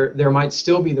there might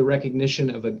still be the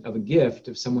recognition of a gift,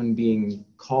 of someone being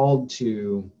called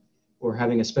to or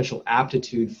having a special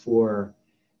aptitude for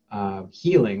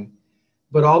healing.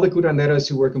 But all the curanderos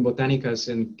who work in botanicas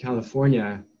in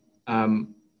California,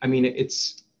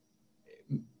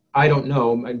 I don't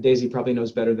know, Daisy probably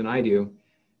knows better than I do,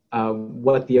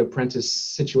 what the apprentice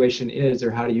situation is,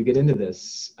 or how do you get into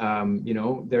this?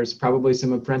 There's probably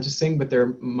some apprenticing, but there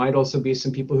might also be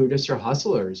some people who just are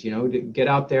hustlers, to get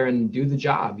out there and do the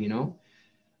job,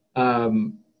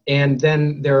 and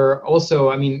then there are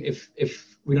also, if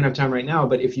we don't have time right now,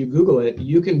 but if you Google it,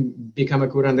 you can become a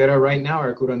curandera right now,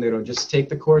 or a curandero. Just take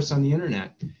the course on the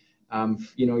internet,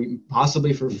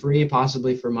 possibly for free,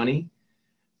 possibly for money.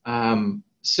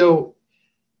 So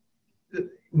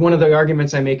one of the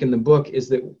arguments I make in the book is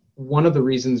that one of the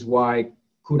reasons why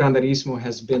curanderismo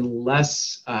has been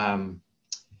less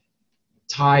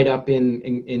tied up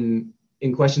in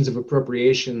questions of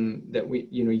appropriation that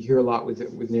you hear a lot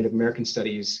with Native American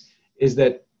studies, is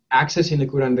that accessing the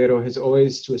curandero has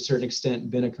always, to a certain extent,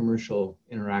 been a commercial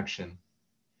interaction.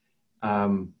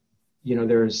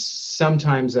 There's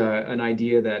sometimes an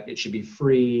idea that it should be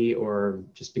free, or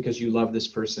just because you love this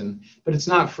person, but it's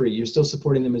not free. You're still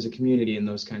supporting them as a community in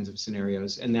those kinds of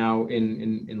scenarios. And now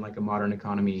in like a modern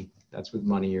economy, that's with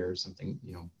money or something,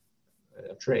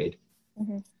 a trade.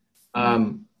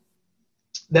 Mm-hmm.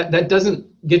 That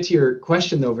doesn't get to your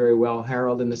question though very well,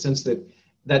 Harold, in the sense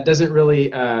that doesn't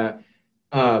really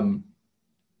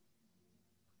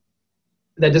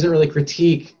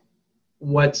critique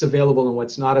what's available and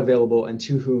what's not available, and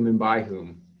to whom and by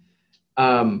whom.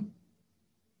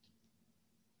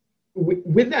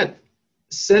 With that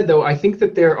said, though, I think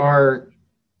that there are,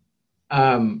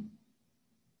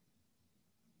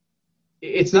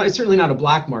 it's certainly not a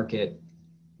black market,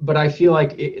 but I feel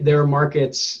like there are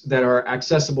markets that are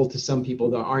accessible to some people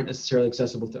that aren't necessarily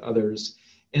accessible to others,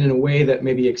 and in a way that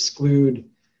maybe exclude,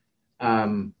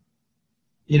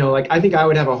 like I think I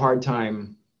would have a hard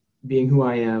time being who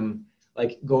I am,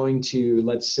 like going to,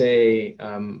 let's say,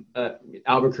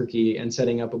 Albuquerque and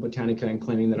setting up a botanica and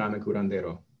claiming that I'm a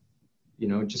curandero,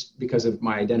 just because of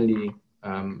my identity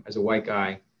as a white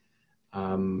guy.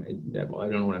 I don't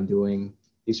know what I'm doing,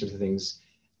 these sorts of things.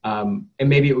 And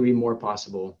maybe it would be more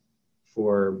possible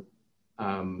for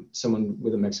someone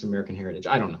with a Mexican American heritage.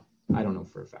 I don't know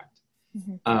for a fact.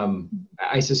 Mm-hmm.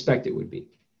 I suspect it would be.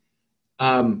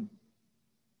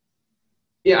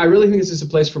 Yeah, I really think this is a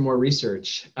place for more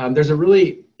research. There's a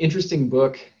really interesting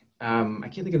book. I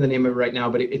can't think of the name of it right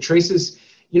now, but it traces,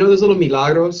 those little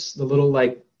milagros, the little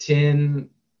like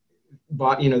tin,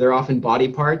 they're often body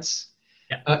parts.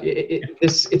 Yeah.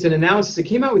 It's an analysis. It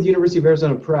came out with University of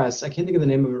Arizona Press. I can't think of the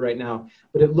name of it right now,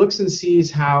 but it looks and sees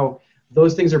how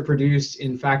those things are produced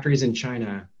in factories in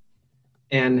China,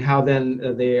 and how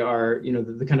then they are,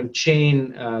 the kind of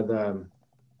chain,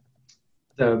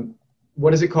 the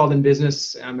what is it called in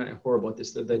business? I'm horrible at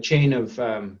this. The chain of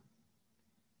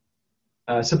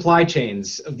supply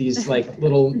chains of these like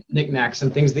little knickknacks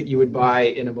and things that you would buy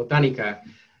in a botanica.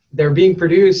 They're being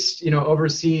produced,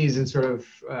 overseas and sort of,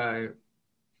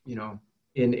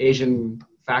 in Asian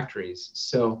factories.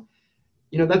 So,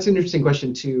 that's an interesting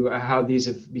question too, how these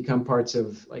have become parts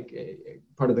of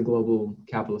part of the global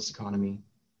capitalist economy.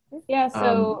 Yeah.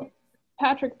 So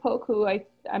Patrick Polk, who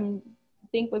I'm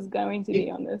think was going to be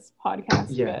on this podcast,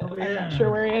 Yeah. but I'm not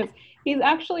sure where he is. He's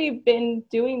actually been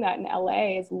doing that in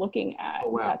LA, is looking at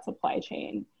that supply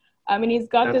chain. And he's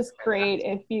got this great,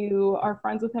 if you are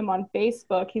friends with him on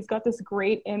Facebook, he's got this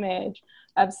great image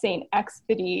of Saint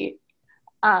Expedite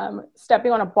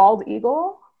stepping on a bald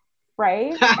eagle,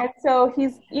 right? And so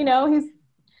it's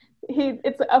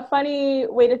a funny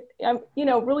way to,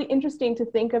 really interesting to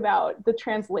think about the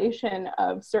translation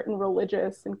of certain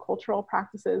religious and cultural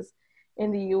practices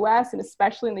in the US, and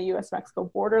especially in the US-Mexico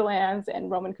borderlands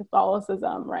and Roman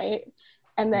Catholicism, right?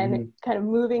 And then kind of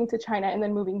moving to China and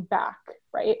then moving back,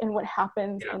 right? And what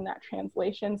happens in that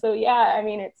translation. So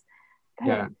it's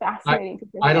kind of fascinating to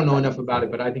think I don't know about enough about it,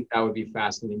 but I think that would be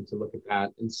fascinating to look at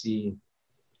that and see,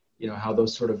 how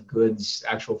those sort of goods,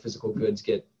 actual physical goods,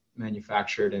 get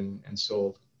manufactured and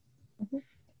sold.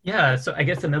 Yeah, so I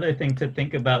guess another thing to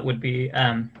think about would be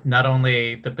not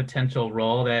only the potential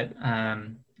role that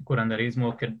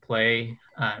curanderismo could play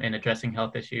in addressing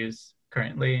health issues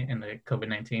currently in the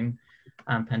COVID-19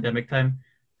 pandemic time,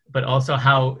 but also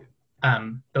how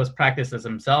those practices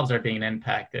themselves are being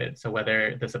impacted. So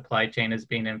whether the supply chain is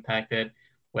being impacted,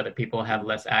 whether people have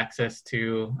less access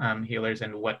to healers,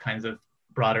 and what kinds of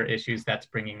broader issues that's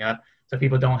bringing up. So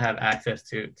people don't have access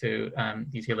to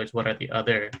these healers. What are the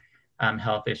other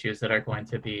health issues that are going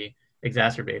to be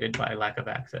exacerbated by lack of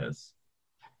access?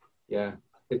 Yeah,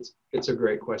 it's a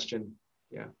great question.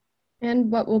 Yeah.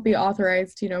 And what will be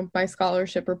authorized, by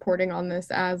scholarship reporting on this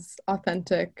as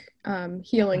authentic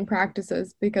healing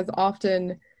practices, because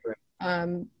often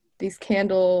these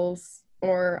candles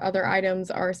or other items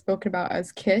are spoken about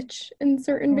as kitsch in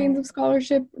certain veins of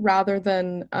scholarship rather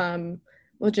than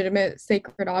legitimate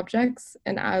sacred objects.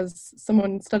 And as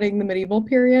someone studying the medieval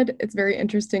period, it's very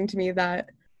interesting to me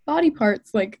that body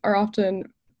parts are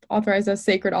often authorized as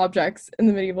sacred objects in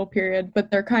the medieval period, but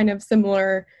they're kind of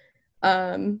similar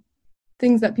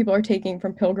things that people are taking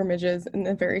from pilgrimages in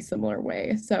a very similar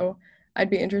way. So I'd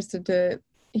be interested to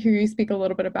hear you speak a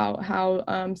little bit about how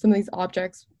some of these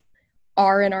objects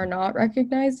are and are not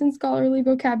recognized in scholarly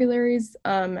vocabularies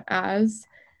as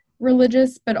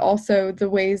religious, but also the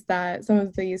ways that some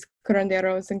of these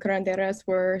curanderos and curanderas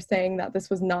were saying that this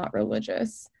was not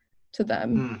religious to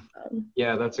them.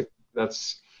 Yeah, that's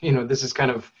this is kind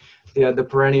of the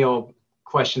perennial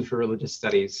question for religious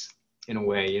studies in a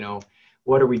way.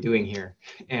 What are we doing here,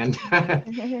 and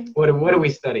what do we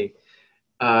study?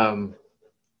 I'm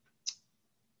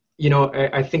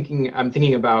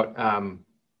thinking about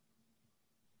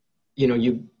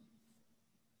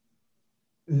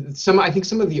I think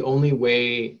some of the only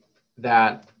way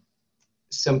that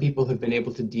some people have been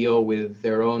able to deal with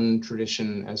their own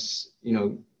tradition as,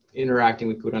 interacting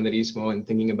with curanderismo and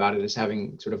thinking about it as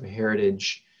having sort of a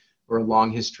heritage or a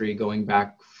long history going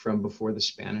back from before the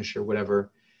Spanish or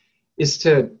whatever, is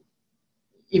to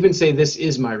even say, this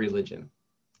is my religion.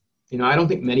 I don't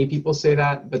think many people say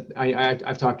that, but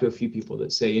I've talked to a few people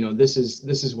that say, this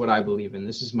is what I believe in.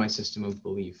 This is my system of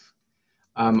belief.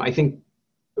 I think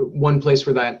one place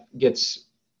where that gets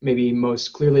maybe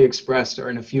most clearly expressed are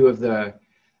in a few of the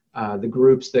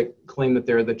groups that claim that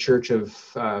they're the Church of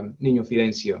Niño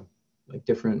Fidencio, like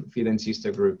different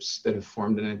Fidencista groups that have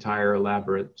formed an entire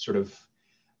elaborate sort of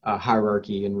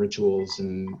hierarchy and rituals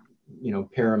and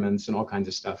paraments and all kinds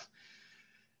of stuff.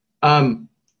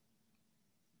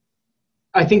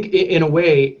 I think in a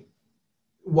way,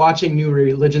 watching new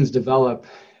religions develop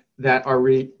that are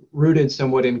rooted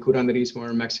somewhat in curanderismo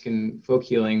or Mexican folk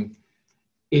healing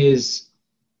is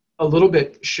a little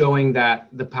bit showing that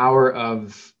the power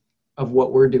of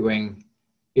what we're doing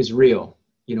is real.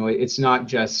 It's not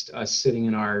just us sitting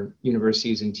in our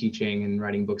universities and teaching and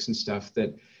writing books and stuff,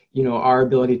 that, our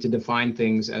ability to define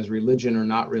things as religion or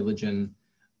not religion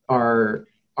are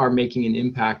making an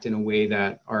impact in a way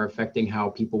that are affecting how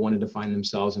people want to define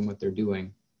themselves and what they're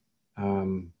doing.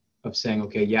 Of saying,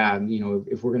 okay,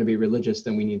 if we're going to be religious,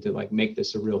 then we need to make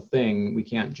this a real thing. We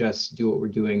can't just do what we're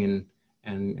doing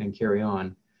and carry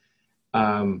on.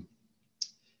 I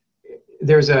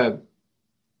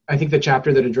think the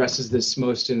chapter that addresses this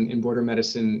most in border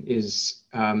medicine is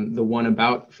the one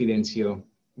about Fidencio,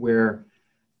 where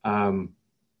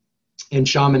in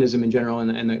shamanism in general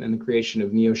and the creation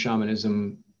of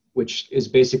neo-shamanism, which is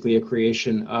basically a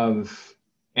creation of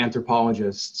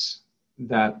anthropologists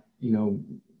that,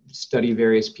 study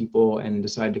various people and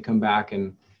decide to come back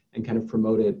and kind of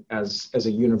promote it as a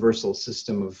universal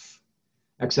system of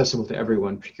accessible to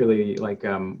everyone, particularly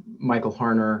Michael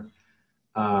Harner,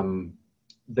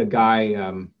 the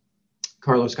guy,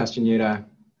 Carlos Castañeda,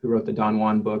 who wrote the Don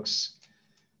Juan books,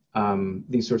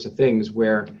 these sorts of things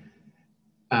where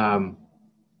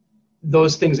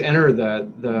those things enter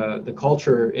the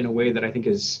culture in a way that I think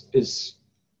is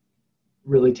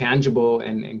really tangible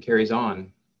and carries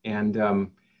on. And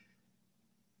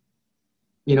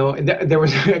there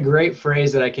was a great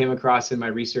phrase that I came across in my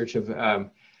research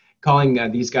of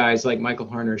calling these guys like Michael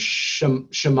Harner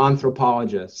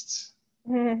shamanthropologists,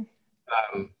 kind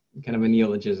of a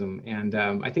neologism, and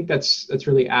I think that's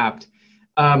really apt.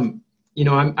 I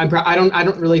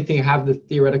don't really think I have the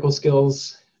theoretical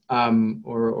skills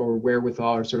or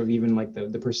wherewithal, or sort of even like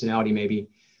the personality maybe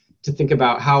to think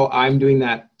about how I'm doing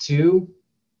that too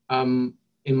in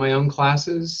my own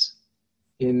classes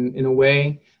in a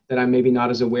way that I'm maybe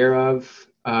not as aware of,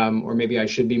 or maybe I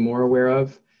should be more aware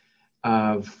of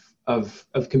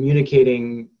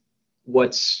communicating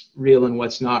what's real and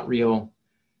what's not real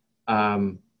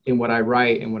in what I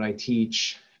write and what I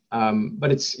teach.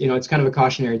 But it's kind of a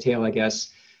cautionary tale, I guess.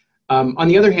 On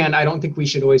the other hand, I don't think we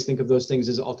should always think of those things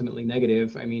as ultimately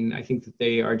negative. I mean, I think that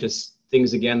they are just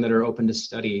things, again, that are open to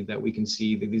study, that we can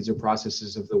see that these are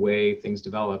processes of the way things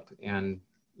develop. And,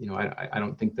 I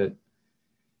don't think that,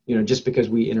 just because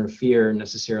we interfere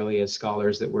necessarily as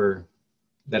scholars that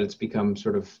it's become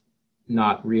sort of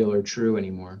not real or true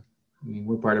anymore. I mean,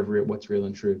 we're part of what's real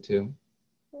and true too.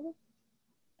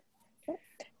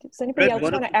 Does anybody else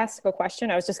want to ask a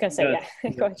question? I was just going to say,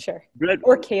 go ahead, sure. Brett,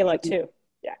 or Kayla too.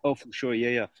 Yeah. Oh, for sure.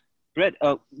 Yeah. Brett,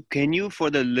 can you, for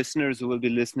the listeners who will be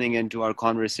listening into our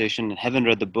conversation and haven't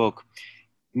read the book,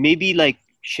 maybe like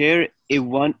share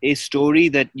a story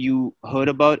that you heard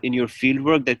about in your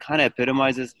fieldwork that kind of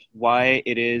epitomizes why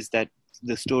it is that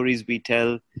the stories we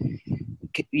tell,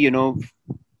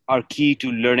 are key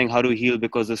to learning how to heal,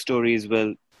 because the stories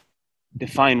will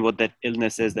define what that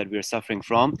illness is that we're suffering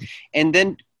from. And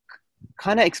then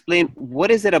kind of explain what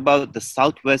is it about the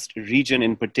Southwest region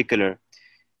in particular,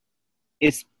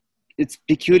 its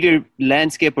peculiar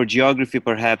landscape or geography,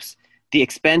 perhaps, the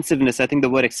expansiveness. I think the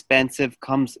word expansive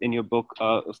comes in your book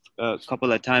a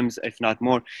couple of times, if not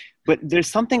more. But there's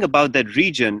something about that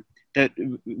region that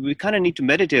we kind of need to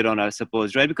meditate on, I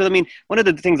suppose, right? Because, I mean, one of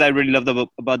the things I really love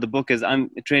about the book is I'm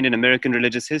trained in American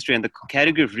religious history, and the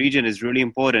category of region is really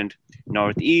important.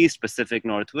 Northeast, Pacific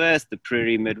Northwest, the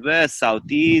Prairie Midwest,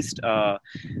 Southeast,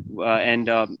 and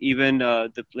even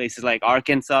the places like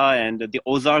Arkansas and the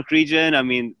Ozark region. I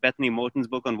mean, Bethany Moten's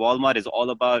book on Walmart is all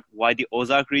about why the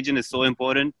Ozark region is so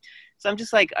important. So I'm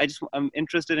just like, I'm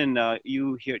interested in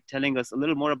you here telling us a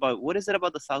little more about what is it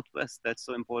about the Southwest that's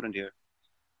so important here?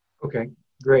 Okay,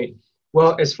 great.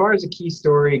 Well, as far as a key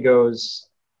story goes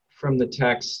from the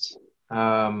text,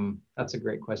 that's a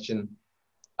great question.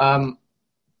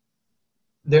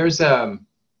 There's a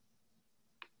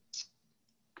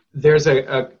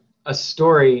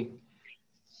story,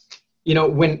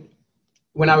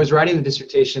 when I was writing the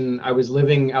dissertation, I was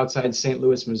living outside St.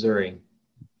 Louis, Missouri,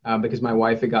 because my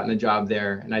wife had gotten a job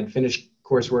there, and I'd finished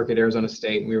coursework at Arizona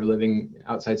State, and we were living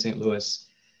outside St. Louis.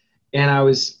 And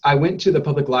I went to the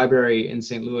public library in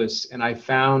St. Louis, and I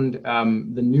found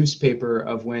the newspaper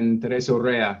of when Teresa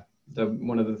Urrea,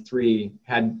 one of the three,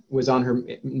 was on her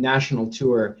national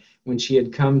tour, when she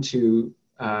had come to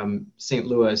St.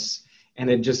 Louis and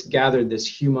had just gathered this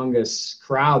humongous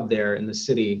crowd there in the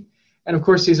city. And of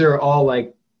course, these are all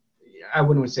like, I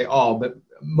wouldn't say all, but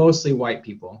mostly white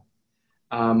people.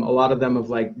 A lot of them of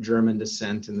like German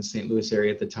descent in the St. Louis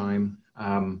area at the time.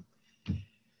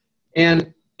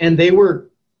 And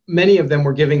many of them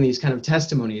were giving these kind of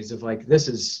testimonies of like, this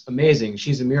is amazing.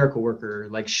 She's a miracle worker.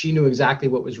 Like, she knew exactly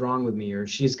what was wrong with me, or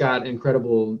she's got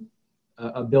incredible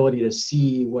ability to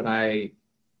see what I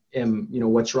am,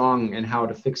 what's wrong and how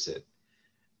to fix it.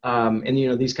 And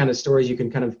these kind of stories you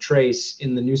can kind of trace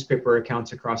in the newspaper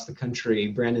accounts across the country.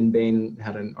 Brandon Bain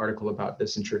had an article about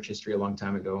this in Church History a long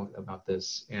time ago about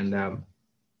this. And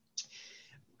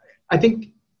I think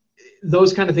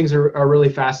those kind of things are really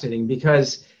fascinating,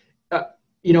 because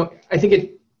I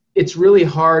think it's really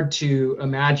hard to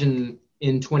imagine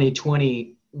in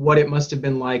 2020 what it must have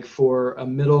been like for a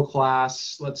middle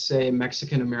class, let's say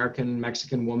Mexican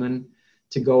woman,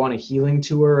 to go on a healing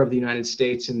tour of the United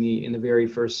States in the very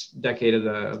first decade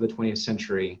of the 20th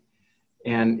century,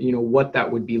 and what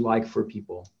that would be like for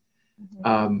people.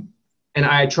 Mm-hmm. And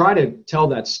I try to tell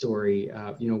that story.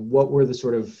 What were the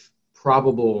sort of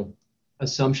probable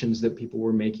assumptions that people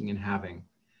were making and having.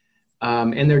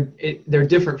 And they're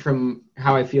different from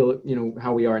how I feel,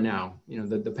 how we are now.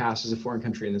 The past is a foreign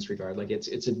country in this regard. Like,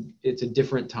 it's a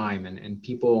different time, and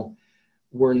people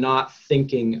were not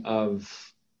thinking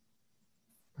of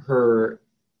her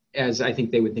as I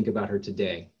think they would think about her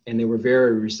today. And they were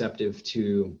very receptive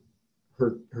to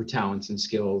her talents and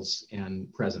skills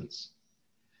and presence.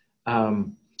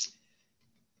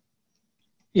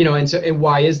 and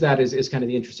why is that is kind of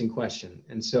the interesting question.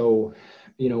 And so,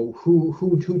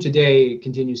 who today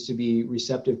continues to be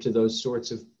receptive to those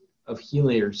sorts of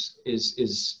healers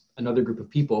is another group of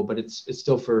people, but it's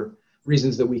still for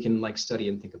reasons that we can study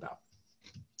and think about.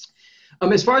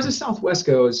 As far as the Southwest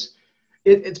goes,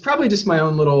 it's probably just my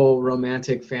own little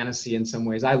romantic fantasy in some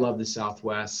ways. I love the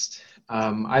Southwest.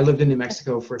 I lived in New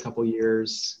Mexico for a couple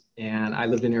years, and I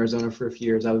lived in Arizona for a few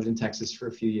years. I lived in Texas for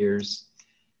a few years.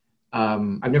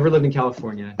 I've never lived in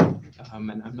California, and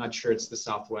I'm not sure it's the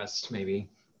Southwest, maybe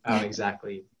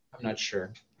exactly. I'm not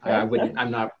sure. I wouldn't.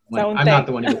 I'm not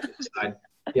the one who would decide.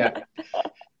 Yeah.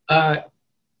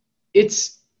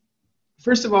 It's,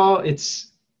 first of all, it's,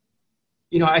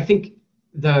 I think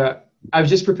I was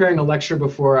just preparing a lecture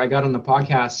before I got on the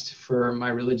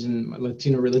my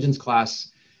Latino religions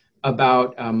class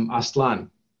about Aztlan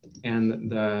and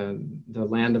the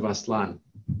land of Aztlan.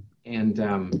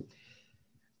 And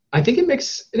I think it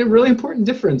makes a really important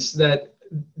difference that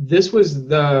this was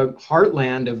the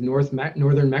heartland of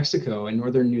northern Mexico and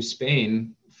northern New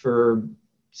Spain for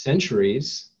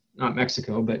centuries. Not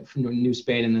Mexico, but from New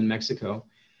Spain and then Mexico.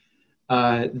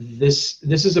 This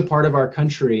is a part of our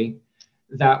country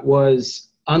that was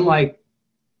unlike,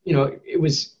 it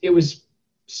was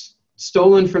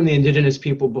stolen from the indigenous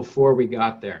people before we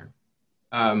got there,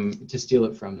 to steal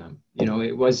it from them.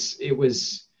 It's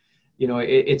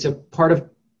a part of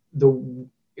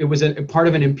a part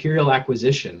of an imperial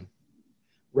acquisition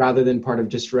rather than part of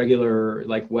just regular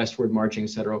westward marching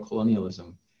settler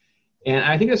colonialism. And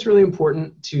I think that's really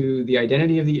important to the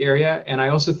identity of the area. And I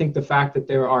also think the fact that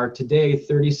there are today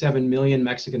 37 million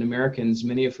Mexican Americans,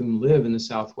 many of whom live in the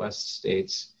Southwest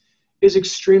states, is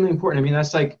extremely important. I mean,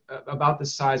 that's about the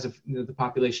size of the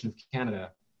population of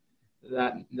Canada,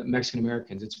 the Mexican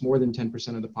Americans. It's more than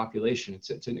 10% of the population.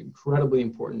 It's an incredibly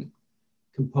important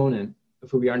component of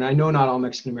who we are. And I know not all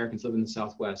Mexican Americans live in the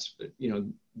Southwest, but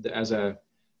as a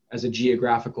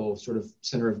geographical sort of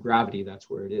center of gravity,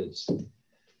 that's where it is.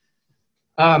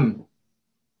 The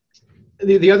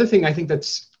other thing I think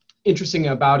that's interesting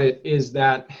about it is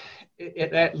that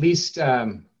at least,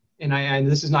 and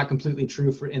this is not completely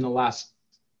true in the last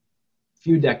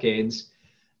few decades,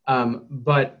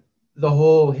 but the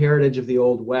whole heritage of the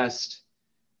Old West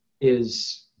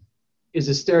is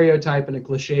a stereotype and a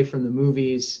cliche from the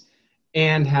movies,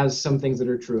 and has some things that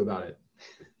are true about it.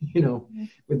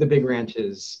 With the big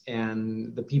ranches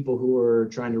and the people who are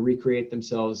trying to recreate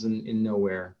themselves in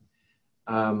nowhere.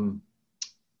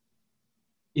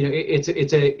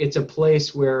 It's a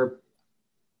place where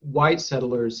white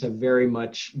settlers have very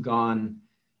much gone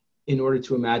in order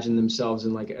to imagine themselves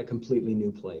in a completely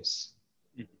new place.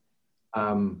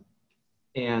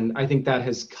 And I think that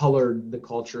has colored the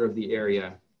culture of the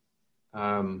area,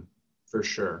 for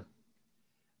sure.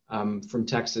 From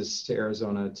Texas to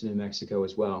Arizona to New Mexico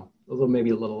as well. Maybe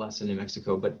a little less in New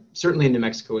Mexico, but certainly in New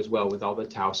Mexico as well, with all the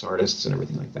Taos artists and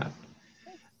everything like that.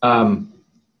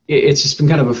 It's just been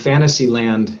kind of a fantasy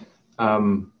land.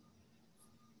 So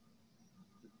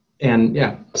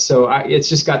it's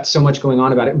just got so much going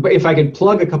on about it. But if I could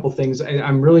plug a couple things,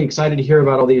 I'm really excited to hear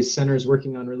about all these centers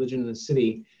working on religion in the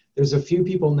city. There's a few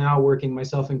people now working,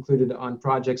 myself included, on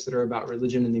projects that are about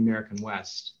religion in the American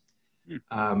West.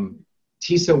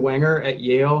 Tisa Wenger at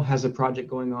Yale has a project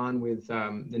going on with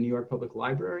the New York Public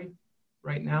Library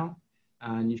right now.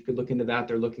 And you could look into that.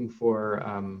 They're looking for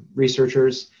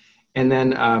researchers. And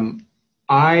then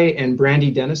I and Brandy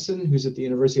Dennison, who's at the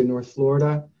University of North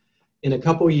Florida, in a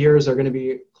couple of years are going to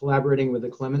be collaborating with the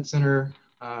Clement Center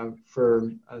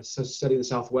for a study of the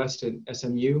Southwest at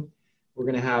SMU. We're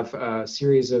going to have a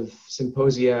series of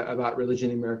symposia about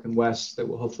religion in the American West that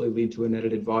will hopefully lead to an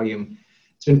edited volume.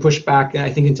 It's been pushed back,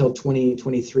 I think, until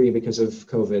 2023 because of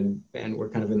COVID, and we're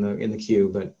kind of in the queue,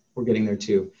 but we're getting there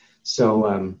too.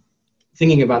 So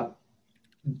thinking about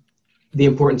the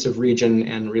importance of region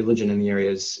and religion in the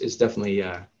area is definitely,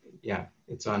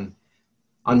 it's on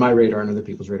my radar and other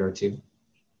people's radar too.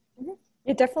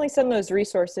 Yeah, definitely send those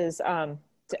resources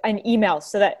an email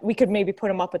so that we could maybe put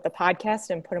them up with the podcast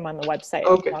and put them on the website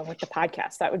along with the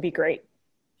podcast. That would be great.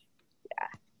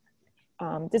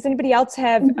 Does anybody else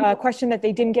have a question that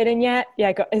they didn't get in yet?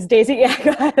 Yeah, is Daisy? Yeah,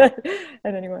 go ahead.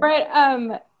 And anyway.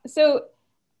 Right. So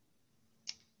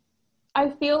I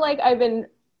feel like I've been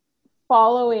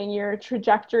following your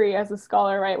trajectory as a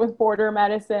scholar, right, with border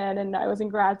medicine, and I was in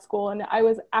grad school, and I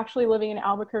was actually living in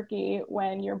Albuquerque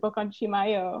when your book on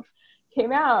Chimayo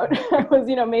came out. I was,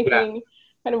 making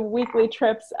kind of weekly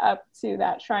trips up to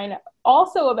that shrine,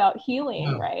 also about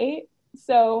healing, right?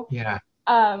 So,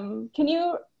 can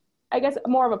you, I guess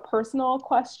more of a personal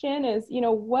question is,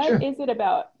 what is it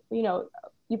about,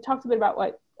 you've talked a bit about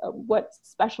what what's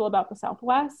special about the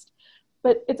Southwest.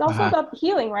 But it's also about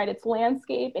healing, right? It's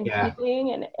landscape and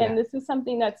healing. And this is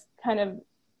something that's kind of,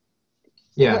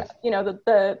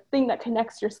 the thing that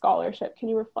connects your scholarship. Can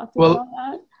you reflect on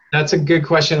that? That's a good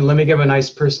question. Let me give a nice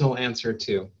personal answer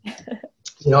too.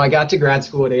 I got to grad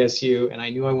school at ASU and I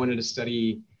knew I wanted to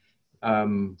study,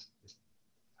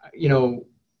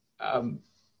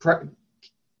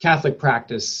 Catholic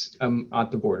practice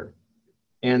at the border.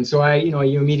 And so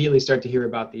you immediately start to hear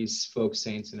about these folk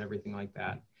saints and everything like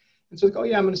that. And so I'm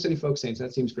going to study folk saints.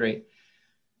 That seems great.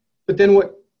 But then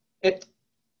what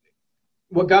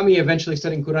got me eventually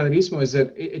studying curadorismo is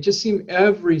that it just seemed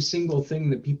every single thing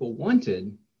that people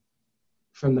wanted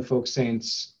from the folk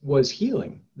saints was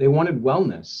healing. They wanted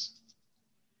wellness.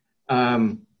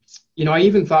 I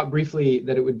even thought briefly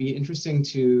that it would be interesting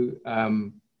to,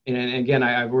 and again,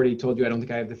 I've already told you, I don't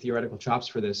think I have the theoretical chops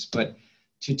for this, but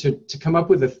to come up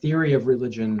with a theory of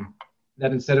religion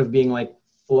that instead of being like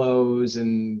flows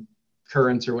and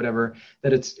currents or whatever,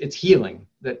 that it's healing,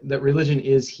 that religion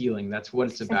is healing. That's what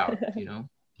it's about,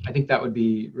 I think that would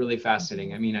be really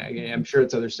fascinating. I mean, I'm sure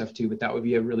it's other stuff too, but that would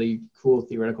be a really cool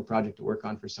theoretical project to work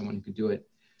on for someone who could do it.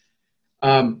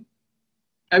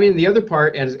 The other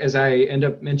part, as I end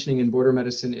up mentioning in border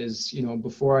medicine, is,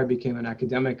 before I became an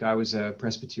academic, I was a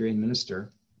Presbyterian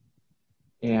minister.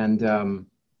 And,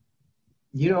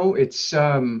 it's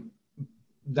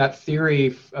that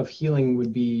theory of healing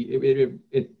would be,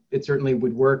 it certainly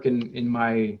would work in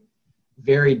my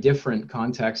very different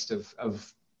context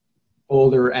of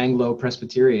older Anglo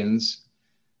Presbyterians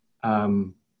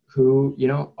who,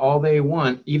 all they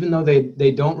want, even though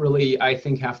they don't really, I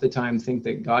think half the time think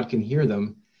that God can hear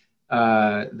them,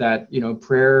 that,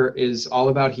 prayer is all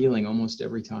about healing almost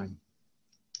every time.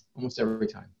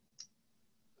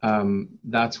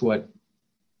 That's what,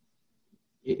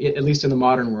 at least in the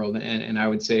modern world, and I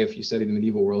would say if you study the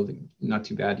medieval world, not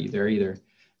too bad either.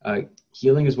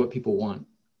 Healing is what people want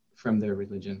from their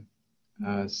religion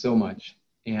so much.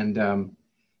 And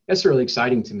that's really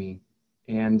exciting to me.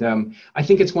 And I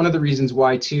think it's one of the reasons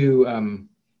why, too,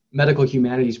 medical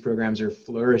humanities programs are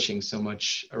flourishing so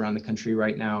much around the country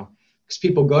right now. Because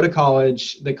people go to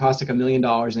college that cost like $1 million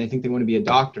and they think they want to be a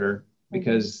doctor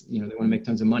because they want to make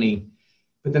tons of money.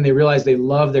 But then they realize they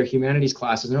love their humanities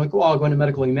classes. And they're like, well, I'll go into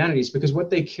medical humanities because what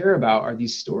they care about are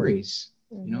these stories.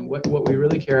 What we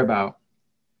really care about.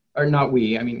 Or not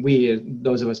we,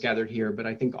 those of us gathered here, but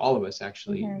I think all of us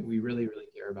actually, we really, really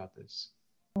care about this.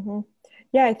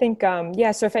 Yeah, I think,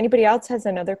 so if anybody else has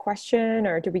another question,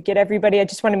 or did we get everybody? I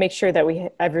just want to make sure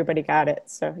that everybody got it.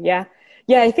 So yeah,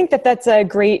 I think that's a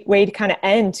great way to kind of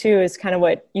end too, is kind of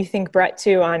what you think, Brett,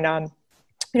 too, on,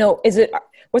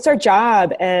 what's our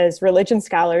job as religion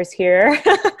scholars here?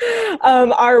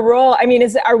 Our role,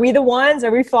 are we the ones,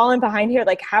 are we falling behind here?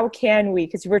 Like, how can we,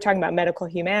 because we're talking about medical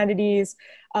humanities,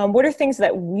 what are things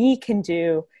that we can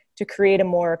do to create a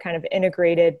more kind of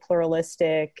integrated,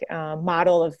 pluralistic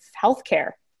model of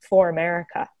healthcare for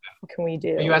America? What can we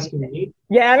do? Are you asking me?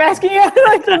 Yeah, I'm asking you.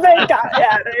 Like the big guy.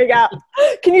 Yeah, there you go.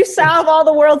 Can you solve all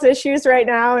the world's issues right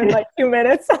now in like 2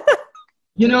 minutes?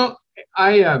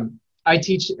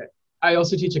 I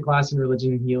also teach a class in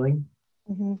religion and healing.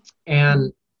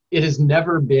 And it has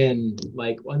never been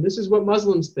like, well, this is what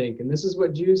Muslims think, and this is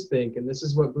what Jews think, and this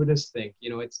is what Buddhists think.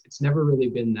 It's never really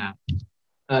been that.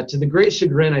 To the great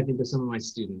chagrin, I think, of some of my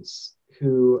students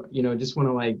who, just want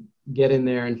to like get in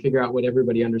there and figure out what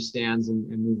everybody understands and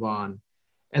move on.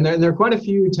 And there are quite a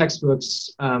few textbooks.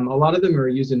 A lot of them are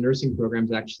used in nursing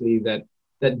programs, actually,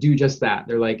 that do just that.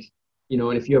 They're like,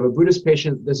 and if you have a Buddhist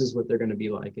patient, this is what they're going to be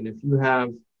like. And if you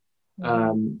have,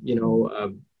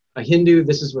 a Hindu,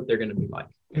 this is what they're going to be like.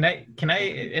 Can I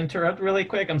interrupt really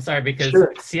quick? I'm sorry, because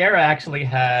Sure. Sierra actually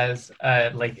has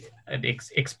an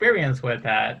experience with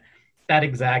that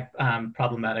exact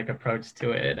problematic approach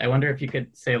to it. I wonder if you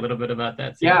could say a little bit about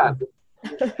that, Sierra.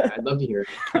 Yeah, I'd love to hear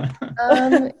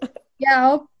it.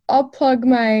 I'll plug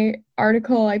my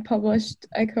article I published.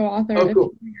 I co-authored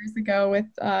cool. a few years ago with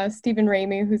Stephen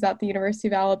Ramey, who's at the University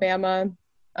of Alabama.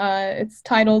 It's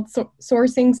titled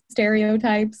Sourcing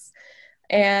Stereotypes,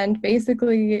 and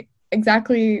basically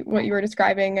exactly what you were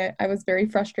describing. I was very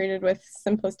frustrated with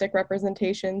simplistic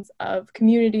representations of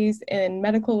communities in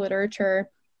medical literature.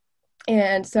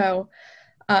 And so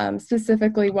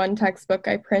specifically one textbook,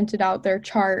 I printed out their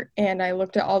chart and I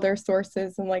looked at all their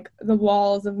sources, and like the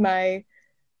walls of my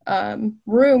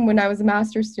room when I was a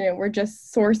master's student were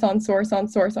just source on source on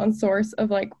source on source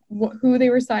of like who they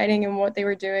were citing and what they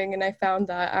were doing. And I found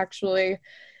that actually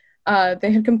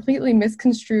they had completely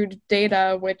misconstrued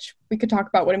data, which we could talk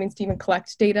about what it means to even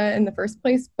collect data in the first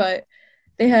place, but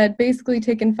they had basically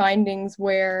taken findings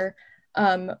where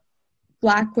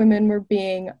Black women were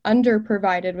being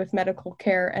under-provided with medical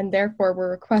care and therefore were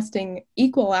requesting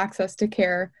equal access to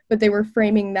care, but they were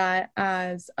framing that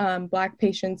as Black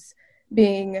patients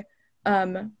being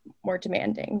more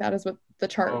demanding. That is what the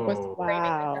chart was framing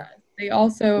it as. They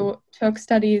also took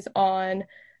studies on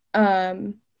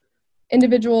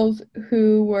individuals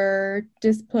who were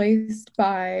displaced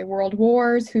by world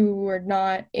wars, who were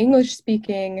not English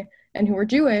speaking, and who were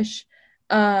Jewish.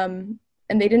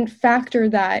 And they didn't factor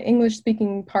that English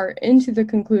speaking part into the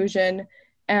conclusion.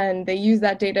 And they used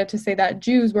that data to say that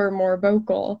Jews were more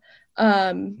vocal,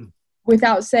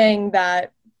 without saying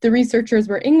that the researchers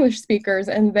were English speakers,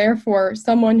 and therefore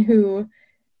someone who,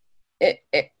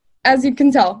 as you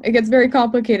can tell, it gets very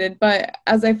complicated. But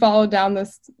as I followed down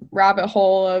this rabbit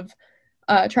hole of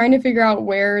trying to figure out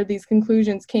where these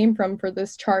conclusions came from for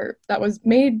this chart that was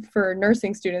made for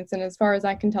nursing students, and as far as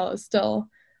I can tell is still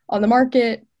on the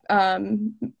market.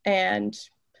 And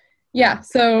yeah,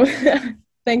 so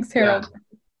thanks, Harold,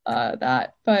 for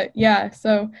that. But yeah,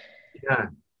 so yeah.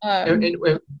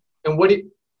 And what do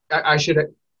you,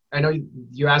 I know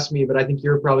you asked me, but I think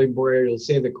you're probably more able to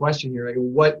say the question here. Like,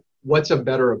 what's a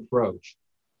better approach?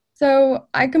 So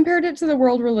I compared it to the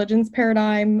world religions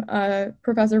paradigm.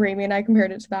 Professor Ramey and I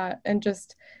compared it to that, and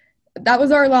just that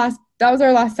was our last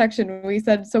section. We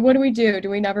said, so what do we do? Do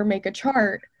we never make a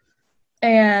chart?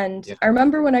 And I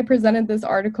remember when I presented this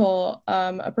article,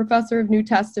 a professor of New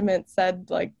Testament said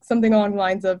like something along the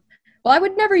lines of, well, I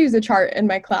would never use a chart in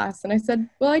my class. And I said,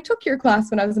 well, I took your class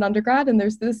when I was an undergrad, and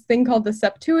there's this thing called the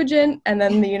Septuagint, and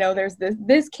then there's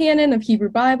this canon of Hebrew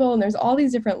Bible, and there's all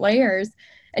these different layers,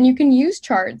 and you can use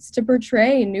charts to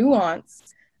portray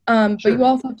nuance. But you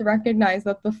also have to recognize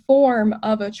that the form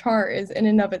of a chart is in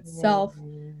and of itself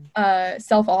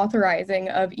self-authorizing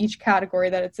of each category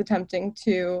that it's attempting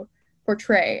to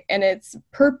portray, and it's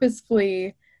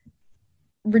purposefully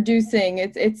reducing,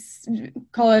 it's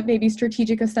call it maybe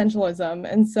strategic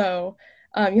essentialism. And so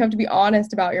you have to be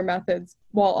honest about your methods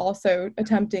while also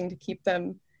attempting to keep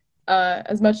them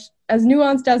as much as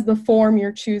nuanced as the form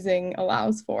you're choosing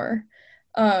allows for.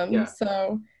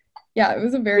 So yeah, it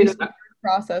was a very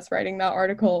process writing that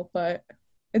article, but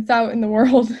it's out in the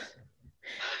world.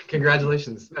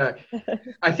 Congratulations.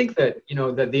 I think that,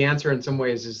 that the answer in some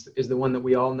ways is the one that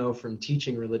we all know from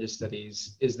teaching religious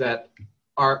studies, is that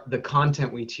the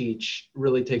content we teach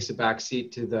really takes a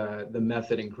backseat to the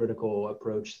method and critical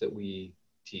approach that we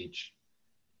teach.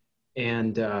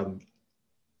 And, and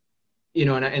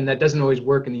that doesn't always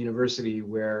work in the university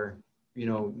where,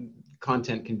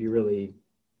 content can be really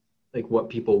like what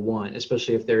people want,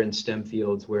 especially if they're in STEM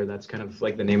fields where that's kind of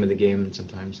like the name of the game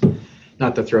sometimes.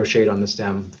 Not to throw shade on the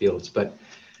STEM fields, but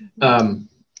I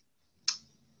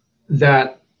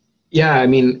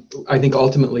think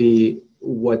ultimately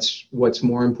what's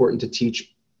more important to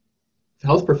teach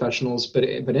health professionals, but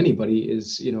anybody,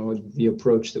 is, the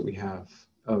approach that we have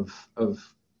of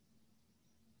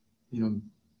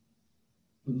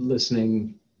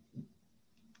listening,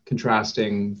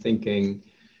 contrasting, thinking,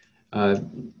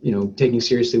 taking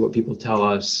seriously what people tell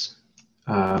us,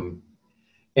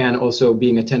 and also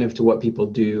being attentive to what people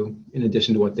do in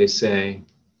addition to what they say,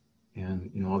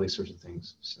 and all these sorts of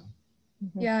things. So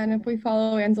yeah, and if we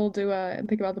follow Ansel Dua and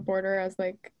think about the border as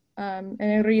like an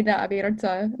herida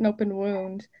abierta, an open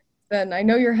wound, then I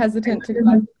know you're hesitant to use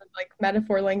the like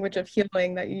metaphor language of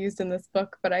healing that you used in this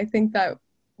book, but I think that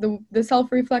the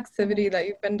self-reflexivity that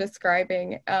you've been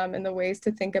describing, and the ways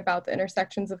to think about the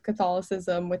intersections of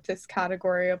Catholicism with this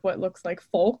category of what looks like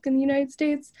folk in the United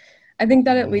States, I think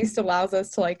that at least allows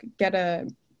us to like get a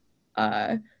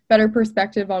better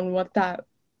perspective on what that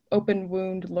open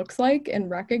wound looks like and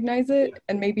recognize it.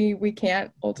 And maybe we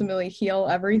can't ultimately heal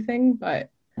everything, but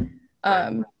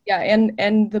and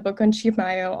the book on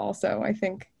Chimayo also, I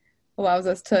think, allows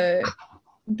us to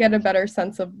get a better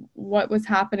sense of what was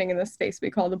happening in the space we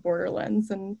call the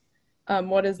borderlands, and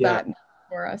what is that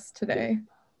for us today.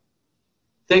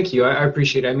 Thank you. I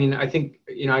appreciate it. I mean, I think,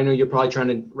 I know you're probably trying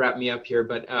to wrap me up here,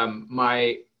 but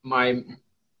my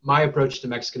approach to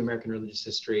Mexican American religious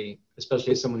history,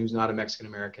 especially as someone who's not a Mexican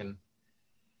American,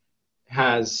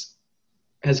 has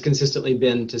consistently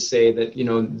been to say that,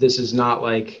 this is not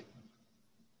like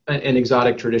an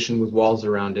exotic tradition with walls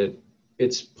around it.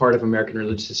 It's part of American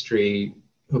religious history,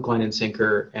 hook, line, and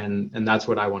sinker, and that's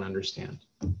what I want to understand.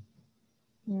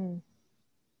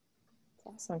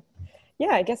 Awesome.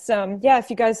 Yeah, I guess, if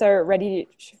you guys are ready,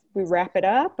 should we wrap it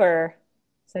up, or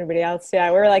is anybody else?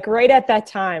 Yeah, we're like right at that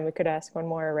time. We could ask one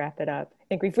more or wrap it up. I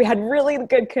think we had really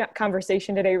good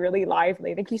conversation today, really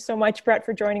lively. Thank you so much, Brett,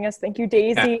 for joining us. Thank you,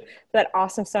 Daisy, for that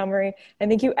awesome summary. And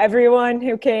thank you, everyone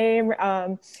who came.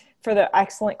 for the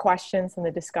excellent questions and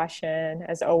the discussion,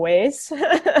 as always. So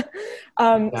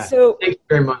thank you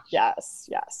very much. Yes.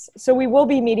 So we will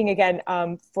be meeting again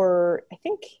for, I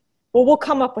think, we'll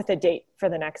come up with a date for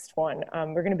the next one.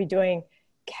 We're going to be doing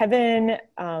Kevin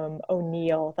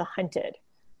O'Neill, The Hunted.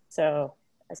 So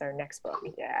as our next book.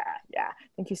 Yeah.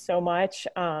 Thank you so much.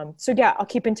 So yeah, I'll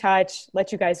keep in touch,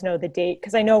 let you guys know the date,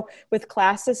 because I know with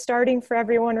classes starting for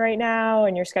everyone right now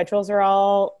and your schedules are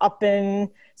all up, and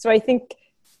so I think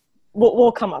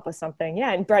we'll come up with something.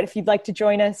 Yeah. And Brett, if you'd like to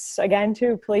join us again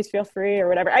too, please feel free or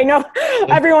whatever. I know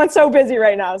everyone's so busy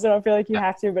right now, so I don't feel like you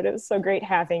have to, but it was so great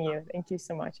having you. Thank you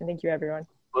so much. And thank you, everyone.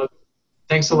 Well,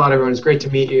 thanks a lot, everyone. It's great to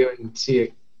meet you and see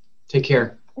you. Take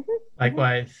care.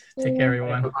 Likewise. Take care,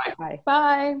 everyone. Bye-bye.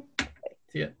 Bye.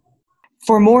 See ya.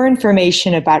 For more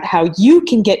information about how you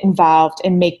can get involved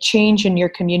and make change in your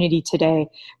community today,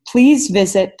 please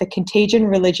visit the Contagion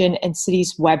Religion and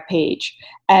Cities webpage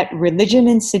at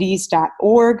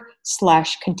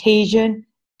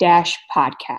religionandcities.org/contagion-podcast.